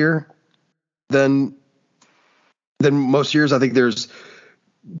this year than most years. I think there's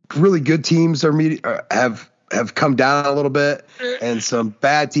really good teams have come down a little bit, and some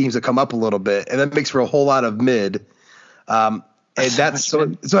bad teams have come up a little bit, and that makes for a whole lot of mid. And that's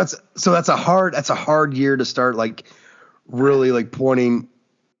a hard year to start like really like pointing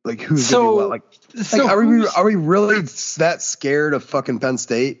like who's gonna do what. Are we really that scared of fucking Penn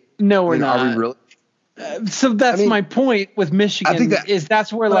State? No, we're not. Are we really? So that's my point with Michigan.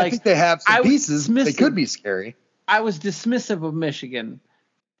 That's where like I think they have some pieces. They could be scary. I was dismissive of Michigan.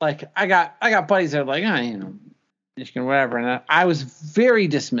 Like I got buddies that are like, Michigan, whatever, and I was very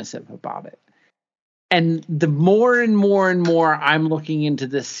dismissive about it. And the more and more and more I'm looking into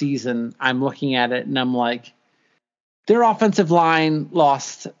this season, I'm looking at it and I'm like, their offensive line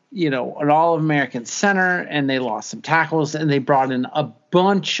lost, an All-American center, and they lost some tackles, and they brought in a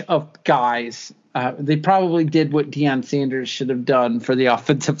bunch of guys. They probably did what Deion Sanders should have done for the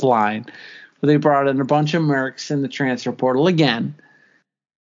offensive line. They brought in a bunch of mercs in the transfer portal again.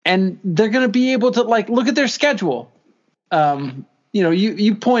 And they're going to be able to look at their schedule.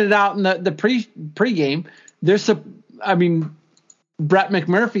 You pointed out in the pregame, Brett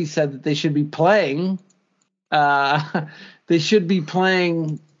McMurphy said that they should be playing. They should be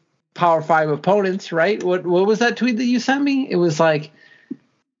playing Power 5 opponents, right? What was that tweet that you sent me? It was like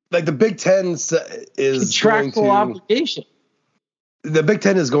the Big Ten is contractual obligation. The Big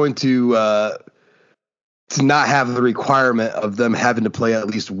Ten is going to not have the requirement of them having to play at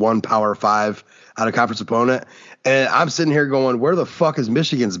least one Power 5 out of conference opponent. And I'm sitting here going, where the fuck has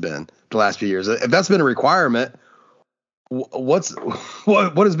Michigan's been the last few years? If that's been a requirement, what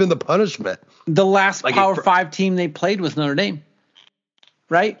has been the punishment? The last Power 5 team they played was Notre Dame,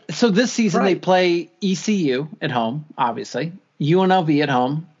 right? So this season they play ECU at home, obviously, UNLV at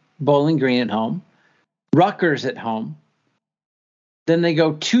home, Bowling Green at home, Rutgers at home. Then they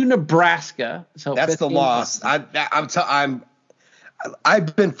go to Nebraska. So that's the loss. I've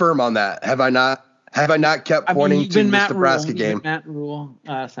been firm on that. Have I not? Have I not kept pointing to this Nebraska game? Matt Rule.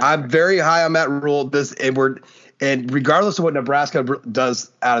 I'm very high on Matt Rule. And regardless of what Nebraska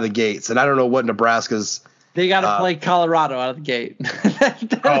does out of the gates, and I don't know what Nebraska's. They got to play Colorado out of the gate. That's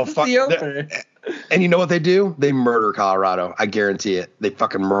the opener. And you know what they do? They murder Colorado. I guarantee it. They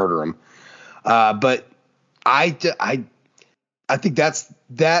fucking murder them. But I think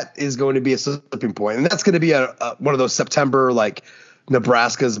that is going to be a slipping point, and that's going to be a one of those September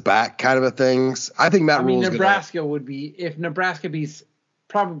Nebraska's back kind of a things. I think Nebraska would be, if Nebraska beats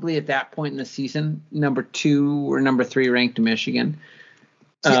probably at that point in the season number 2 or number 3 ranked Michigan.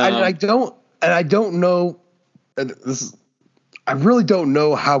 I don't know. I really don't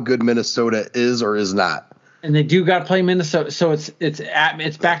know how good Minnesota is or is not. And they do got to play Minnesota, so it's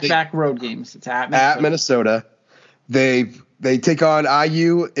back-to-back road games. It's at Minnesota. They take on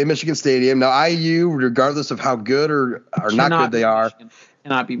IU in Michigan Stadium. Now, IU, regardless of how good or not good they are,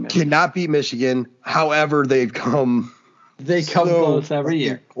 cannot beat Michigan. However, they come close every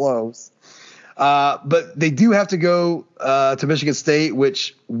year. Close. But they do have to go to Michigan State,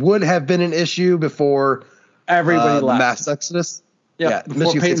 which would have been an issue before everybody left. Mass exodus. Yeah,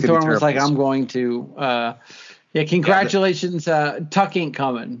 before Peyton Thorne was like, I'm going to. Congratulations. Tuck ain't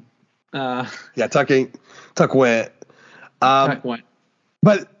coming. Tuck went.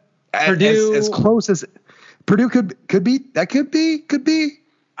 But Purdue, as close as Purdue could be, that could be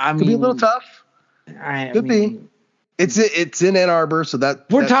a little tough. Could be. It's in Ann Arbor, so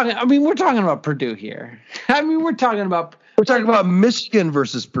we're talking about Purdue here. We're talking about Michigan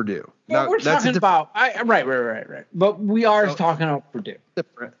versus Purdue. Yeah, we're talking about right. But we are talking about Purdue.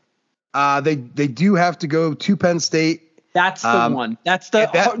 Different. They do have to go to Penn State. That's the one. That's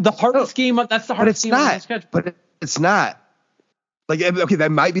the hardest game. That's the hardest game on the schedule. But it's not. Okay,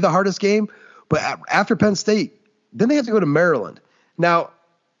 that might be the hardest game, but after Penn State, then they have to go to Maryland. Now,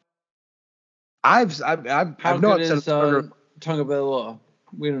 How good is Tagovailoa?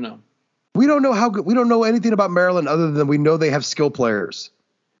 We don't know. We don't know how good. We don't know anything about Maryland other than we know they have skill players.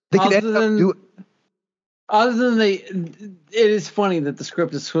 They can end up doing. It is funny that the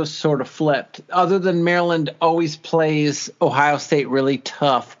script is sort of flipped. Other than Maryland always plays Ohio State really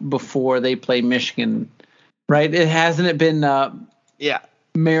tough before they play Michigan, right? Hasn't been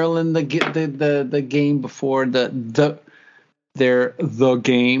Maryland the game before the they're the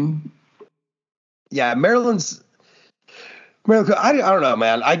game. Yeah, Maryland. I don't know,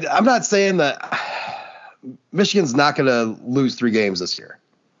 man. I'm not saying that Michigan's not going to lose 3 games this year.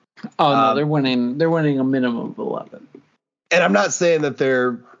 Oh no, they're winning. They're winning a minimum of 11. And I'm not saying that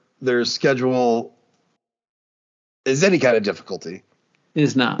their schedule is any kind of difficulty. It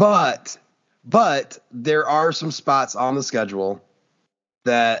is not. But there are some spots on the schedule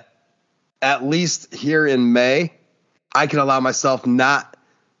that, at least here in May, I can allow myself not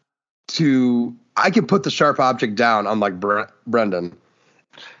to. I can put the sharp object down, unlike Brendan.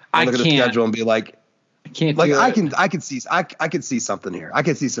 I look at the schedule and be like, I can't. Like I can see something here. I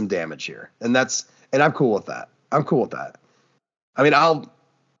can see some damage here, and I'm cool with that. I mean, I'll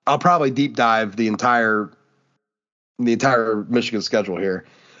probably deep dive the entire Michigan schedule here,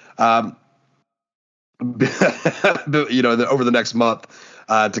 over the next month,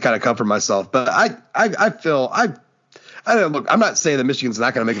 to kind of comfort myself. But I feel look. I'm not saying that Michigan's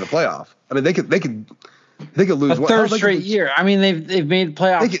not going to make the playoff. I mean, they could lose a third straight year. I mean, they've made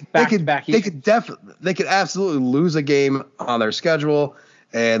playoffs back to back years. They could absolutely lose a game on their schedule,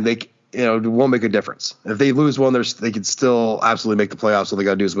 and it won't make a difference. If they lose one, they could still absolutely make the playoffs. All they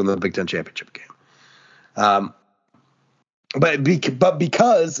got to do is win the Big Ten championship game. But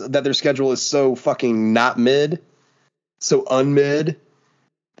because that their schedule is so fucking not mid, so unmid,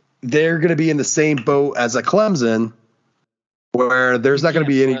 they're going to be in the same boat as a Clemson, where there's not going to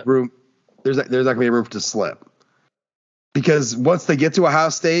be any room. There's not going to be room to slip, because once they get to Ohio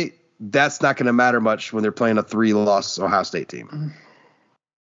State, that's not going to matter much when they're playing a 3-loss Ohio State team.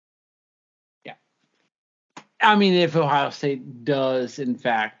 Yeah, I mean, if Ohio State does in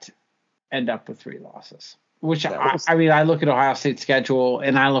fact end up with 3 losses, which I look at Ohio State's schedule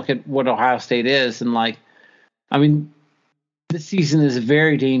and I look at what Ohio State is, and this season is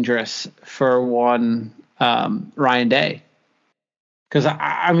very dangerous for one Ryan Day. Because,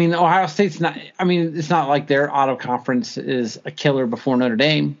 Ohio State's not – it's not like their out-of-conference is a killer before Notre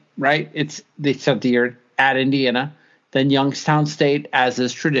Dame, right? They start the year at Indiana, then Youngstown State, as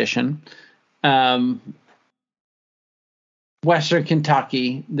is tradition, Western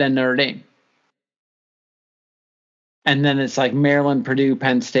Kentucky, then Notre Dame. And then it's like Maryland, Purdue,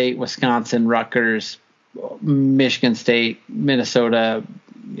 Penn State, Wisconsin, Rutgers, Michigan State, Minnesota,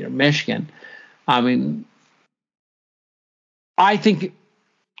 Michigan. I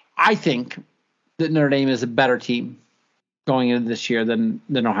think that Notre Dame is a better team going into this year than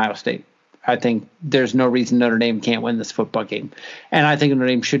Ohio State. I think there's no reason Notre Dame can't win this football game. And I think Notre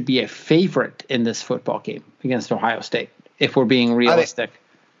Dame should be a favorite in this football game against Ohio State, if we're being realistic.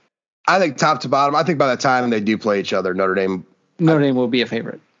 I think top to bottom, I think by the time they do play each other, Notre Dame will be a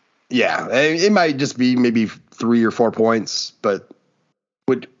favorite. Yeah, it might just be maybe 3 or 4 points, but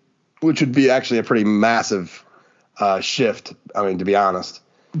which would be actually a pretty massive shift. To be honest,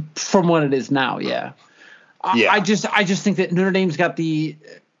 from what it is now, yeah. I just think that Notre Dame's got the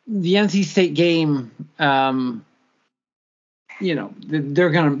NC State game. They're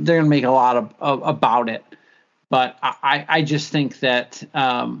gonna make a lot about it, but I just think that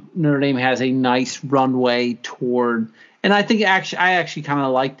Notre Dame has a nice runway toward. And I think I actually kind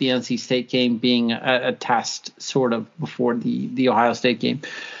of like the NC State game being a test sort of before the Ohio State game.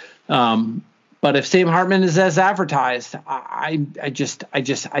 But if Sam Hartman is as advertised, I just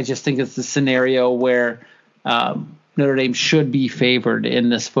think it's the scenario where Notre Dame should be favored in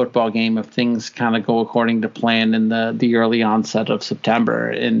this football game if things kind of go according to plan in the early onset of September,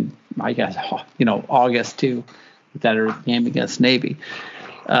 and I guess August too, with that game against Navy.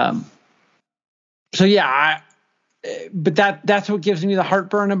 But that's what gives me the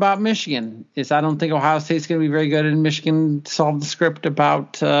heartburn about Michigan, is I don't think Ohio State's going to be very good, and Michigan solved the script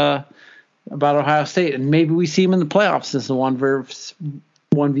about Ohio State, and maybe we see them in the playoffs as the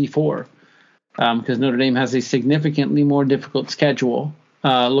 1v4, because Notre Dame has a significantly more difficult schedule.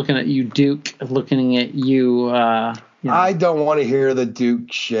 Looking at you, Duke. Looking at you. I don't want to hear the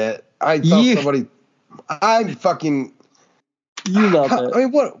Duke shit. I thought somebody. I'm fucking. You love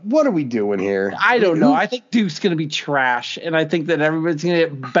it. What are we doing here? I don't know. I think Duke's going to be trash, and I think that everybody's going to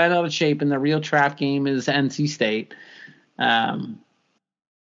get bent out of shape, and the real trap game is NC State.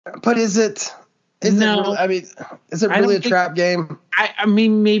 But is it? Is it really a trap game? I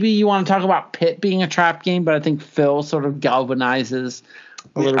mean, maybe you want to talk about Pitt being a trap game, but I think Phil sort of galvanizes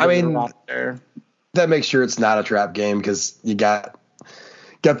a little bit out there. That makes sure it's not a trap game, because you got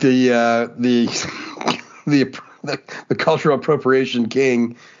the cultural appropriation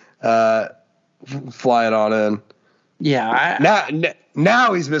king flying on in. Yeah.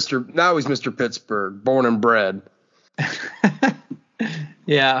 Now he's Mr. Pittsburgh, born and bred.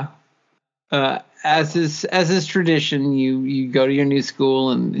 Yeah. as is tradition, you go to your new school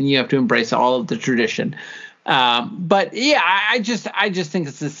and you have to embrace all of the tradition. But yeah, I just think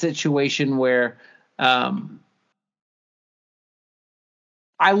it's a situation where I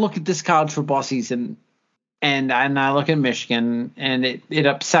look at this college football season and I look at Michigan, and it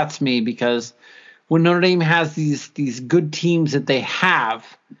upsets me because when Notre Dame has these good teams that they have,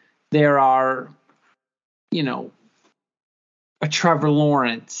 there are, a Trevor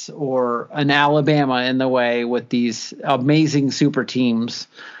Lawrence or an Alabama in the way with these amazing super teams.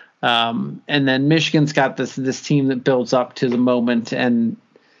 And then Michigan's got this team that builds up to the moment, and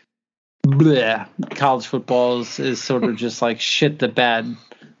college football is sort of just like shit the bed,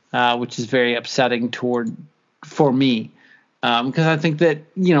 which is very upsetting for me. Because I think that,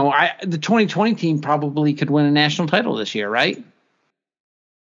 the 2020 team probably could win a national title this year, right?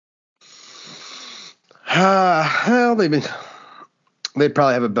 Well, they'd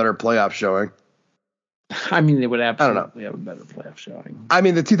probably have a better playoff showing. I mean, they would absolutely have a better playoff showing. I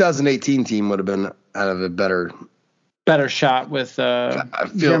mean, the 2018 team would have been out of a better shot with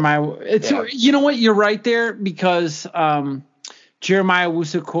Jeremiah. You know what? You're right there, because Jeremiah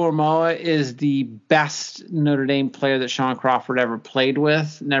Owusu-Koramoah is the best Notre Dame player that Sean Crawford ever played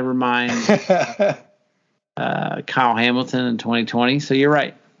with. Never mind Kyle Hamilton in 2020. So you're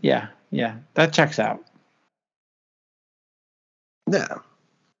right. Yeah, that checks out. Yeah.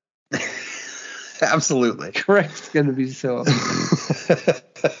 Absolutely. Correct. It's going to be so.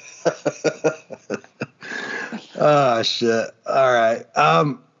 Oh, shit. All right.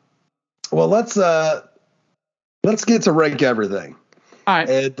 Well, let's get to rank everything. All right.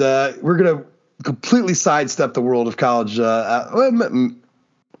 And we're going to completely sidestep the world of college. I'm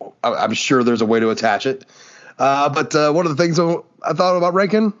sure there's a way to attach it. But one of the things I thought about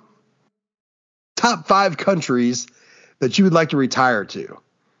ranking, top 5 countries that you would like to retire to.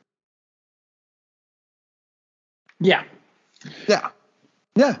 Yeah. So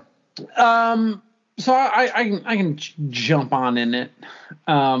I can jump on in it.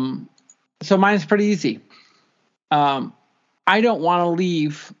 So mine's pretty easy. I don't want to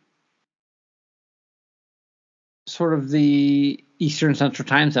leave sort of the Eastern Central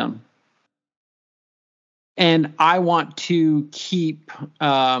Time Zone. And I want to keep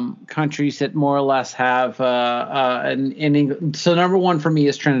countries that more or less have an England. So number 1 for me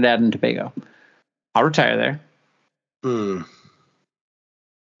is Trinidad and Tobago. I'll retire there.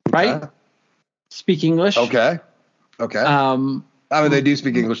 Right? Speak English. Okay. I mean, they do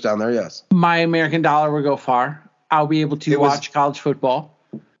speak English down there, yes. My American dollar will go far. I'll be able to watch college football.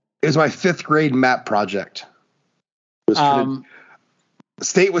 It was my 5th grade map project.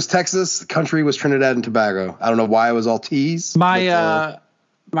 State was Texas. Country was Trinidad and Tobago. I don't know why it was all T's. My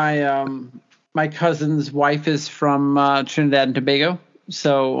cousin's wife is from Trinidad and Tobago,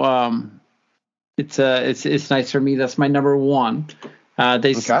 so it's nice for me. That's my number 1.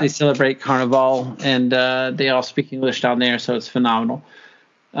 They celebrate Carnival, and they all speak English down there, so it's phenomenal.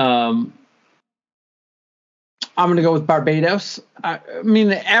 I'm going to go with Barbados. I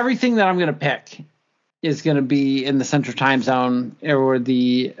mean, everything that I'm going to pick is going to be in the Central Time Zone or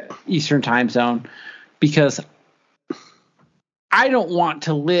the Eastern Time Zone, because I don't want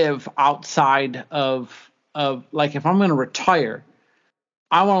to live outside of like, if I'm going to retire,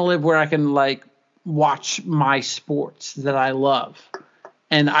 I want to live where I can like watch my sports that I love.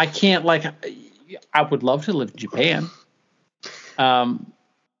 And I can't, like, I would love to live in Japan.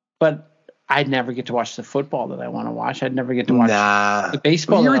 But I'd never get to watch the football that I want to watch. I'd never get to watch the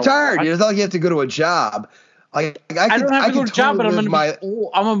baseball. Well, you're retired. It's not like you have to go to a job. I don't have to go to a job, but I'm going to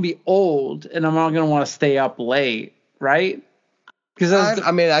be old, and I'm not going to want to stay up late, right? Because I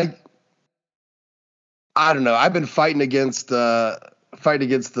don't know. I've been fighting against the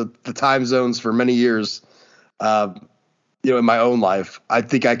time zones for many years. In my own life, I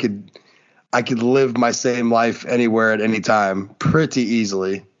think I could live my same life anywhere at any time pretty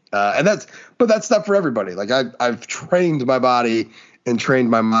easily. And that's not for everybody. Like I've trained my body and trained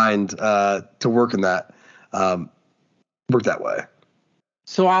my mind to work in that way.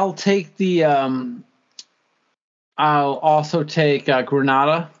 So I'll take I'll also take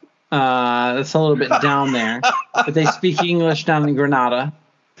Grenada. That's a little bit down there, but they speak English down in Grenada.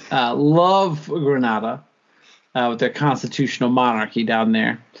 Love Grenada with their constitutional monarchy down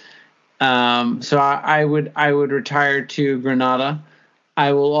there. So I would retire to Grenada.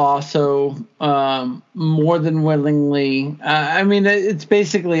 I will also more than willingly. I mean, it's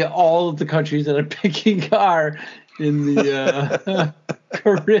basically all of the countries that I'm picking are in the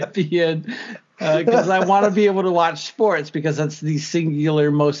Caribbean. Because I want to be able to watch sports, because that's the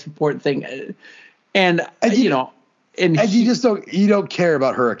singular most important thing. And you don't care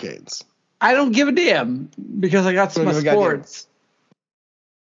about hurricanes. I don't give a damn because I got some sports.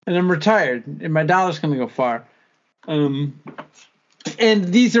 And I'm retired, and my dollar's going to go far. And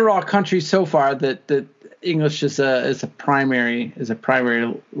these are all countries so far that English is a primary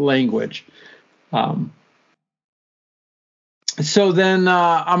language. So then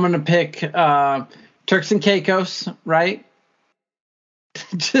I'm going to pick Turks and Caicos, right?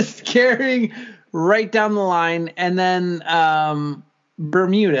 Just carrying right down the line, and then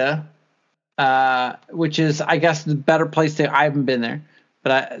Bermuda, which is, I guess, the better place to. I haven't been there.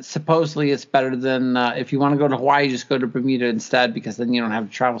 But supposedly it's better than if you want to go to Hawaii, just go to Bermuda instead, because then you don't have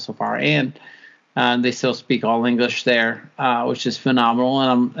to travel so far. And they still speak all English there, which is phenomenal.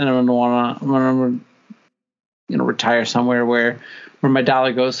 And I'm gonna retire somewhere where my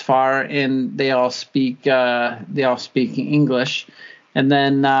dollar goes far, and they all speak English. And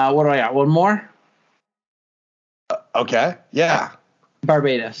then what do I got? One more. Okay. Yeah.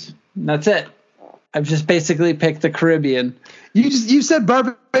 Barbados. That's it. I've just basically picked the Caribbean. You said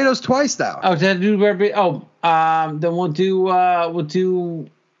Barbados twice now. Oh, did I do Barbados? Oh, then we'll do what do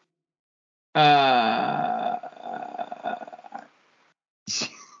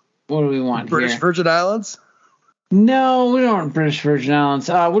we want? British here? Virgin Islands? No, we don't want British Virgin Islands.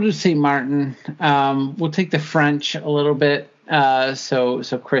 We'll do St. Martin. We'll take the French a little bit, so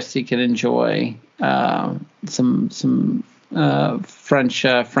Christy can enjoy some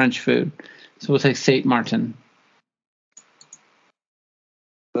French food. So we'll take St. Martin.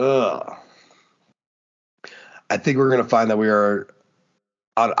 Ugh. I think we're going to find that we are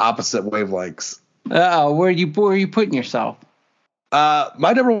on opposite wavelengths. Where are you putting yourself? My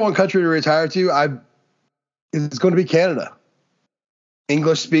number one country to retire to, is going to be Canada.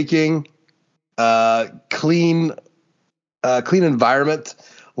 English speaking, clean environment,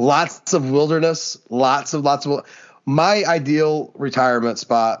 lots of wilderness, lots of. My ideal retirement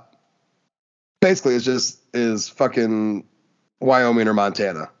spot basically is fucking Wyoming or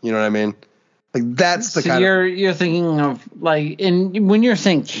Montana. You know what I mean? Like that's the kind you're thinking of like when you're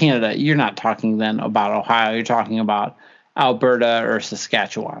saying Canada, you're not talking then about Ohio. You're talking about Alberta or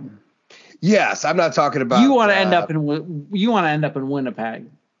Saskatchewan. Yes, I'm not talking about. You want to end up in Winnipeg.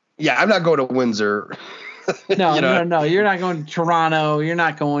 Yeah, I'm not going to Windsor. No, no. You're not going to Toronto. You're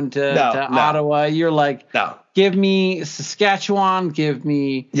not going to Ottawa. You're like, give me Saskatchewan. Give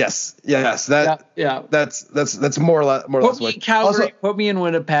me. Yes. That's more or less. Put me in Calgary. Put me in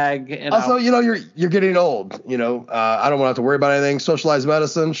Winnipeg. And also, you're getting old. I don't want to have to worry about anything. Socialized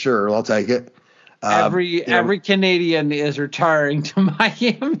medicine, sure, I'll take it. Every Canadian is retiring to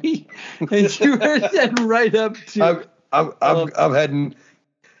Miami, and you are heading right up to. I'm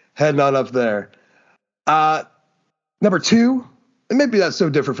heading on up there. Number two, and maybe that's so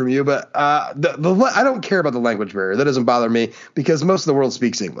different from you, but I don't care about the language barrier. That doesn't bother me because most of the world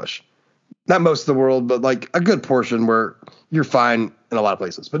speaks English. Not most of the world, but like a good portion where you're fine in a lot of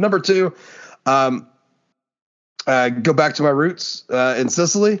places. But number two, go back to my roots in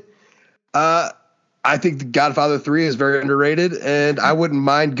Sicily. I think The Godfather 3 is very underrated, and I wouldn't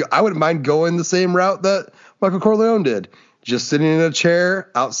mind going the same route that Michael Corleone did, just sitting in a chair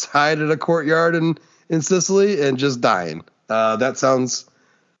outside at a courtyard in Sicily and just dying. That sounds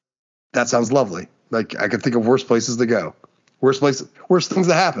lovely. Like I could think of worse places to go, worse things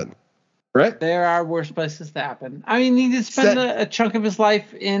to happen. Right? There are worse places to happen. I mean, he did spend a chunk of his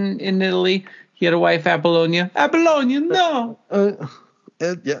life in Italy. He had a wife at Bologna. At Bologna, no.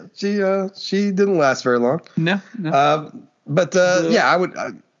 Yeah, she didn't last very long. No. But I would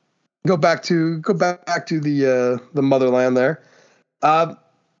go back to the motherland there. I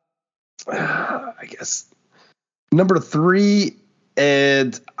guess number 3,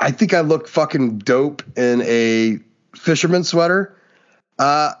 and I think I look fucking dope in a fisherman sweater.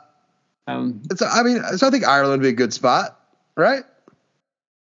 So I think Ireland would be a good spot, right?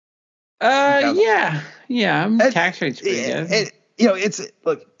 Yeah. Tax rate's pretty good.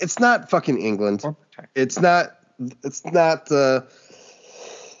 It's not fucking England. It's not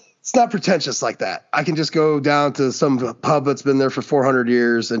pretentious like that. I can just go down to some pub that's been there for 400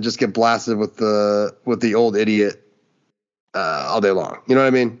 years and just get blasted with the old idiot all day long. You know what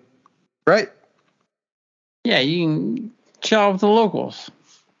I mean? Right? Yeah, you can chill with the locals.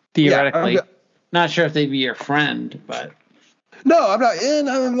 Theoretically. Not sure if they'd be your friend, but. No, I'm not.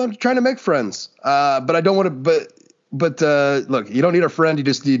 I'm trying to make friends. But I don't want to. But look, you don't need a friend. You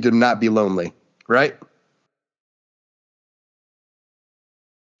just need to not be lonely, right?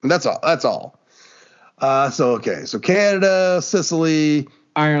 And that's all. So Canada, Sicily,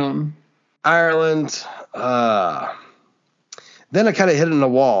 Ireland. Then I kind of hit it in a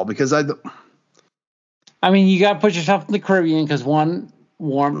wall because I mean, you got to put yourself in the Caribbean because one,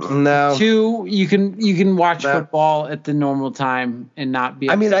 warmth. No. 2, you can watch football at the normal time and not be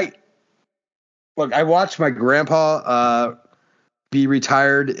upset. I watched my grandpa be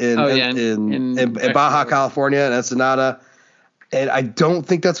retired in Baja California in Ensenada, and I don't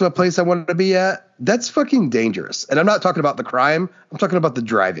think that's what place I wanted to be at. That's fucking dangerous. And I'm not talking about the crime. I'm talking about the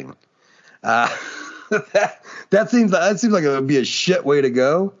driving. That seems like it would be a shit way to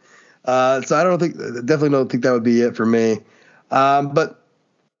go. So I definitely don't think that would be it for me. But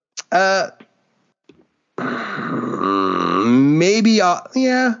maybe,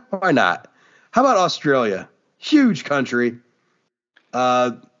 why not? How about Australia? Huge country.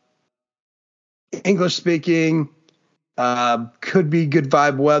 English speaking, could be good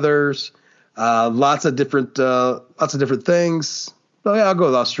vibe weathers, lots of different things. So yeah, I'll go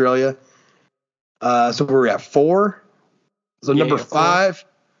with Australia. So we're at 4. So number 5.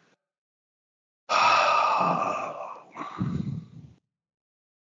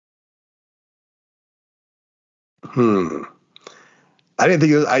 I didn't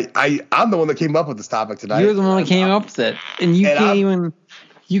think it was, I'm the one that came up with this topic tonight. You're the one that came up with it, and you can't even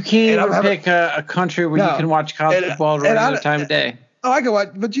pick a country where you can watch college football at any other time of day. Oh, I can watch,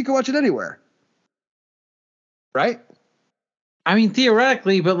 but you can watch it anywhere, right? I mean,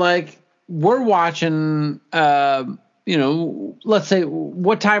 theoretically, but like we're watching, let's say,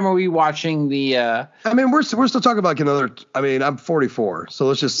 what time are we watching the? I mean, we're still talking about another. I mean, I'm 44, so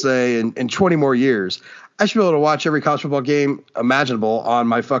let's just say in 20 more years, I should be able to watch every college football game imaginable on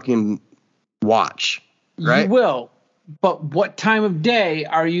my fucking watch. Right? You will. But what time of day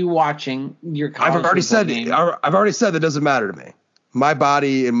are you watching your college football game? I've already said that doesn't matter to me. My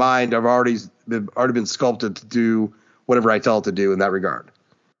body and mind have already been sculpted to do whatever I tell it to do in that regard.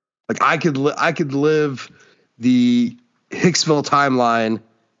 Like I could live the Hicksville timeline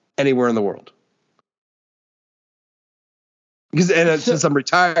anywhere in the world. Since I'm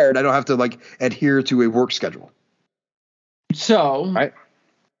retired, I don't have to like adhere to a work schedule. So, right.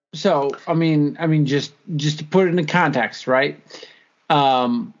 So, I mean, just to put it in context, right?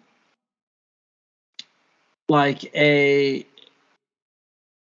 Like a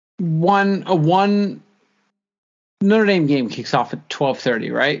one Notre Dame game kicks off at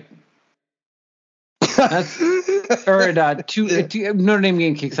 12:30, right? That's or at Notre Dame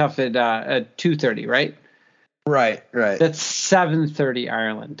game kicks off at 2:30, right? Right. That's 7:30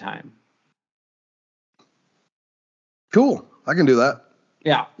 Ireland time. Cool, I can do that.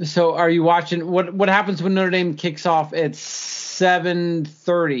 Yeah. So, are you watching? What happens when Notre Dame kicks off at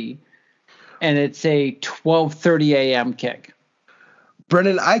 7:30, and it's a 12:30 a.m. kick?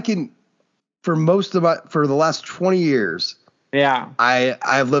 Brendan, I can for the last 20 years. Yeah.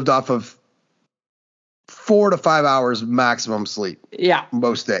 I've lived off of 4 to 5 hours maximum sleep. Yeah.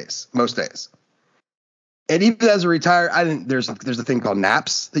 Most days. And even as a retired, there's a thing called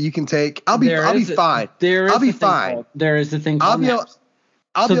naps that you can take. I'll be fine. I'll be fine. There is a thing called naps.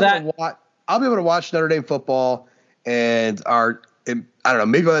 I'll be able to watch Notre Dame football and I don't know,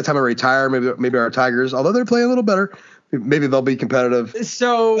 maybe by the time I retire, maybe our Tigers, although they're playing a little better, maybe they'll be competitive.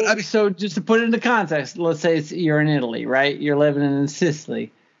 So just to put it into context, let's say you're in Italy, right? You're living in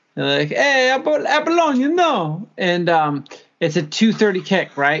Sicily. They're like, hey, Bologna, no. And it's a 2:30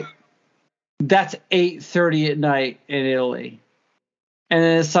 kick, right? That's 8:30 at night in Italy. And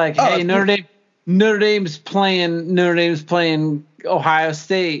then it's like, hey, Notre Dame's playing Ohio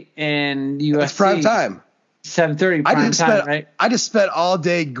State and USC. That's prime time. 7:30 prime time, right? I just spent all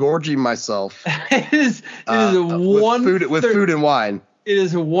day gorging myself. It is with food and wine. It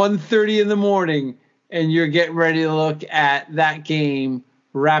is 1:30 in the morning, and you're getting ready to look at that game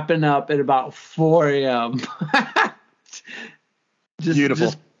wrapping up at about 4 a.m.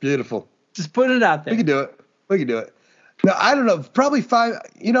 Beautiful. Just put it out there. We can do it. Now, I don't know. Probably 5.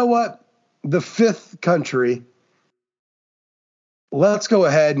 You know what? The 5th country. Let's go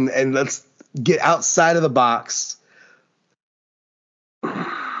ahead and let's get outside of the box.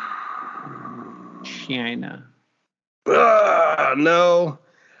 China. No.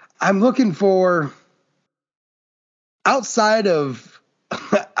 I'm looking for outside of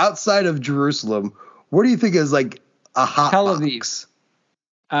Jerusalem. Where do you think is like a hot Tel box? Aviv.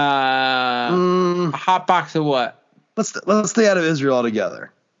 A hot box of what? Let's stay out of Israel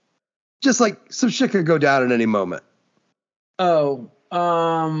altogether. Just like some shit could go down at any moment. Oh,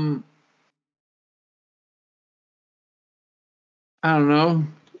 I don't know.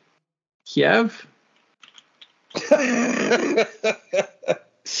 Kiev?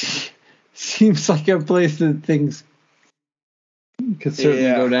 Seems like a place that things could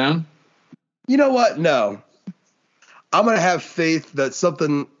certainly go down. You know what? No. I'm going to have faith that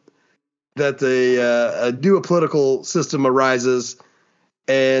a new political system arises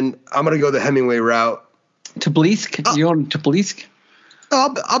and I'm gonna go the Hemingway route. Tbilisi? You going to Tbilisi?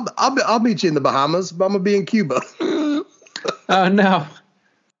 I'll meet you in the Bahamas, but I'm gonna be in Cuba. Oh no.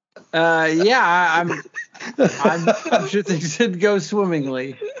 Yeah, I'm sure things did go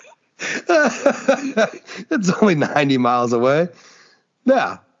swimmingly. It's only 90 miles away.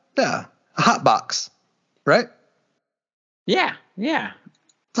 Yeah. A hot box, right? Yeah. It's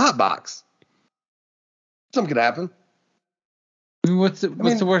a hot box. Something could happen. What's the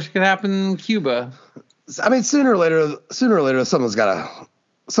worst that could happen in Cuba? I mean, sooner or later, someone's got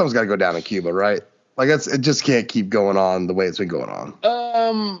to go down in Cuba, right? Like it just can't keep going on the way it's been going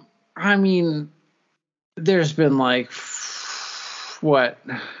on. I mean, there's been like what,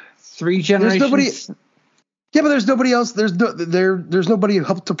 3 generations? But there's nobody else. There's nobody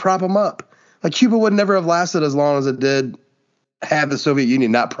help to prop them up. Like Cuba would never have lasted as long as it did had the Soviet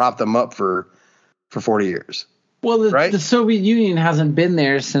Union not propped them up for 40 years. Well, the Soviet Union hasn't been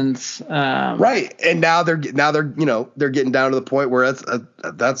there since. Right, and now they're getting down to the point where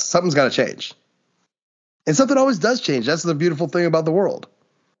that's something's got to change, and something always does change. That's the beautiful thing about the world.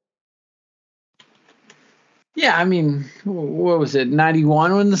 Yeah, I mean, what was it,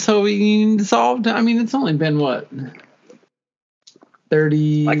 91 when the Soviet Union dissolved? I mean, it's only been, what,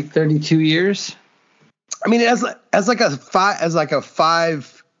 32 years? I mean, as like a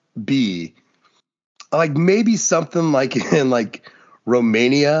 5B, like maybe something like in like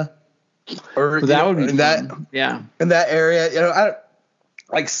Romania or that would be in fun. in that area,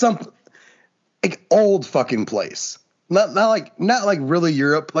 like some like old fucking place. Not like really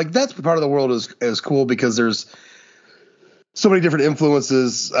Europe. Like that's part of the world is cool because there's so many different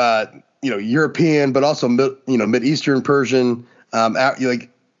influences, European, but also Mideastern, Persian. Like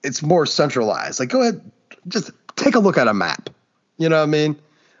it's more centralized. Like go ahead, just take a look at a map. You know what I mean?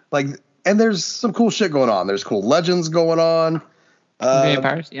 Like, and there's some cool shit going on. There's cool legends going on.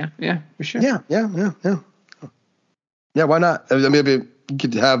 Vampires, yeah, for sure. Yeah. Yeah, why not? I mean, maybe you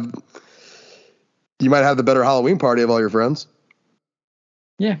could have. You might have the better Halloween party of all your friends.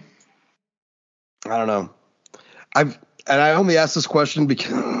 Yeah. I don't know. I only asked this question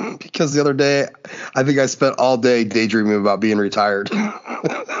because the other day I think I spent all day daydreaming about being retired. Like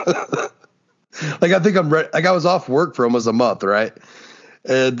I think I'm ready. Like I was off work for almost a month, right?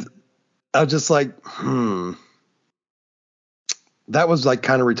 And I was just like, that was like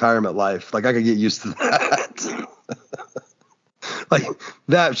kind of retirement life. Like I could get used to that. Like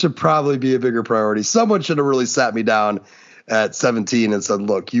that should probably be a bigger priority. Someone should have really sat me down at 17 and said,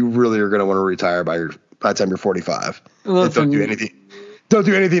 "Look, you really are going to want to retire by the time you're 45. And don't do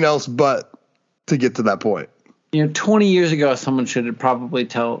anything else but to get to that point." 20 years ago, someone should have probably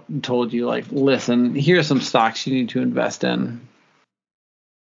told you, like, "Listen, here's some stocks you need to invest in."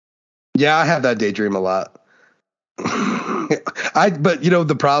 Yeah, I have that daydream a lot. But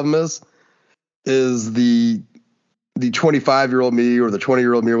the problem is the 25-year-old me or the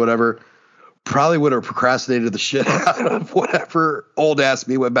 20-year-old me or whatever probably would have procrastinated the shit out of whatever old ass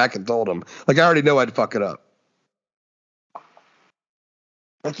me went back and told him. Like I already know I'd fuck it up.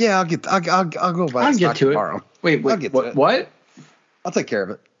 Like yeah, I'll go buy a stock tomorrow. It. Wait, what? I'll take care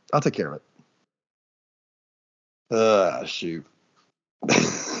of it. Shoot.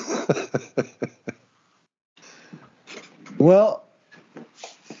 Well,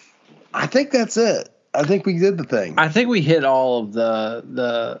 I think that's it. I think we did the thing. I think we hit all of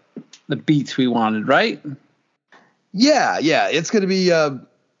the beats we wanted, right? Yeah. It's going to be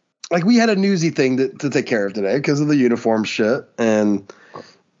like we had a newsy thing to take care of today because of the uniform shit and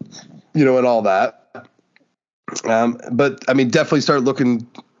and all that. But I mean, definitely start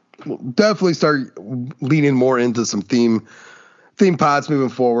leaning more into some theme pods moving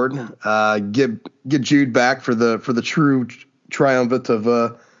forward. Get Jude back for the true triumvirate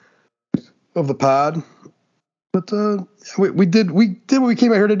of the pod. But we did what we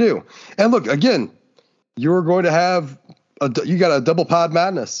came out here to do. And look, again, you're going to have you got a double pod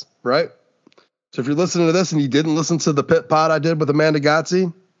madness, right? So if you're listening to this and you didn't listen to the pit pod I did with Amanda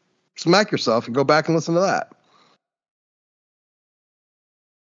Gotzi, smack yourself and go back and listen to that.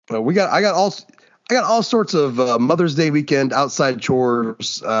 But I got all sorts of Mother's Day weekend outside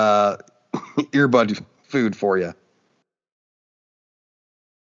chores earbud food for you.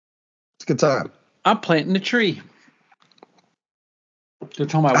 It's a good time. I'm planting a tree. So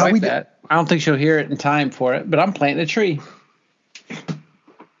tell my wife that. I don't think she'll hear it in time for it, but I'm planting a tree. She'll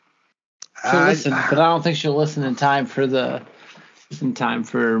listen, but I don't think she'll listen in time for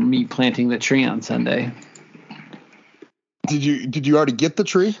me planting the tree on Sunday. Did you already get the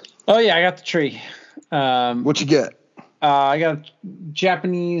tree? Oh yeah, I got the tree. What'd you get? I got a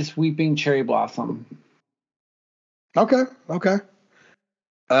Japanese weeping cherry blossom. Okay.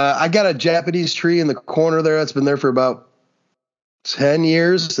 I got a Japanese tree in the corner there. That's been there for about 10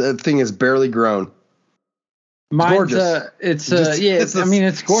 years. That thing is barely grown. Mine's gorgeous. It's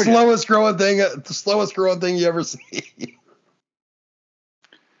gorgeous. Slowest growing thing. The slowest growing thing you ever see.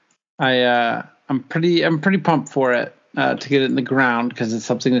 I'm pretty pumped for it to get it in the ground because it's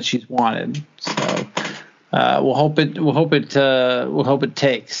something that she's wanted. So we'll hope it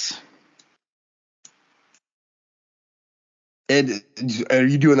takes. And are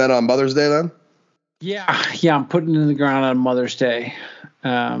you doing that on Mother's Day then? Yeah, I'm putting it in the ground on Mother's Day.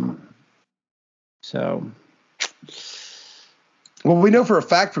 Well, we know for a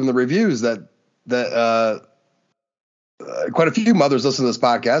fact from the reviews that quite a few mothers listen to this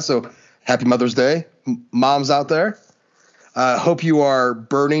podcast. So happy Mother's Day, moms out there. Hope you are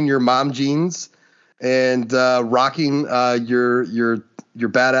burning your mom jeans and rocking your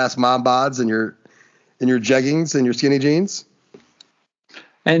badass mom bods and your jeggings and your skinny jeans.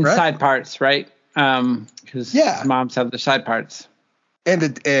 And right? Side parts, right? Because moms have the side parts. And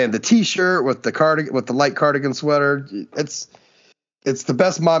the t-shirt with the cardigan, with the light cardigan sweater. It's the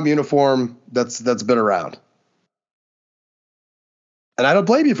best mom uniform that's been around. And I don't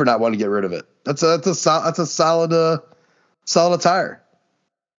blame you for not wanting to get rid of it. That's a solid attire.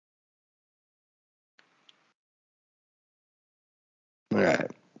 All right.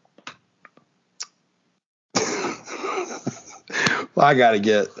 Well, I gotta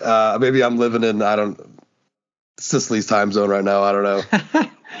get. Maybe I'm living in Sicily's time zone right now. I don't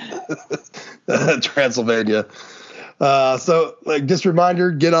know. Transylvania. So, just a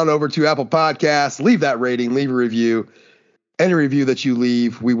reminder: get on over to Apple Podcasts, leave that rating, leave a review. Any review that you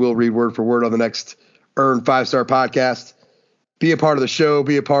leave, we will read word for word on the next Earn 5-Star podcast. Be a part of the show.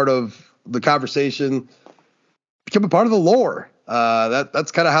 Be a part of the conversation. Become a part of the lore.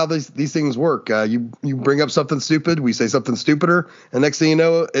 That's kind of how these things work. You bring up something stupid, we say something stupider, and next thing you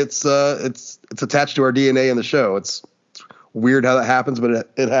know, it's attached to our DNA in the show. It's weird how that happens,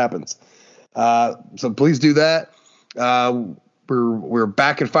 but it happens. So please do that. We're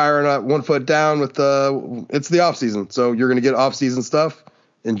back and firing at 1 foot down with it's the off season, so you're gonna get off season stuff.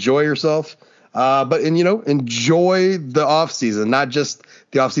 Enjoy yourself, but enjoy the off season, not just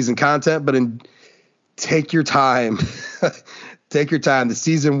the off season content, but take your time. Take your time. The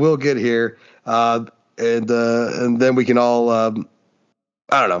season will get here, and then we can all. I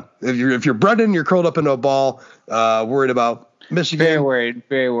don't know. If you're Brendan, you're curled up into a ball, worried about Michigan.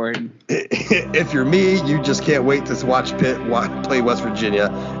 Very worried. If you're me, you just can't wait to watch Pitt play West Virginia.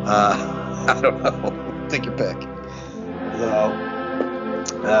 I don't know. Take your pick. So,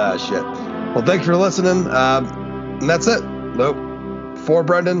 shit. Well, thanks for listening. And that's it. Nope. For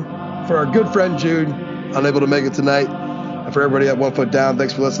Brendan, for our good friend Jude, unable to make it tonight. And for everybody at 1 foot down,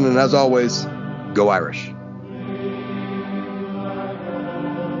 thanks for listening. And as always, go Irish.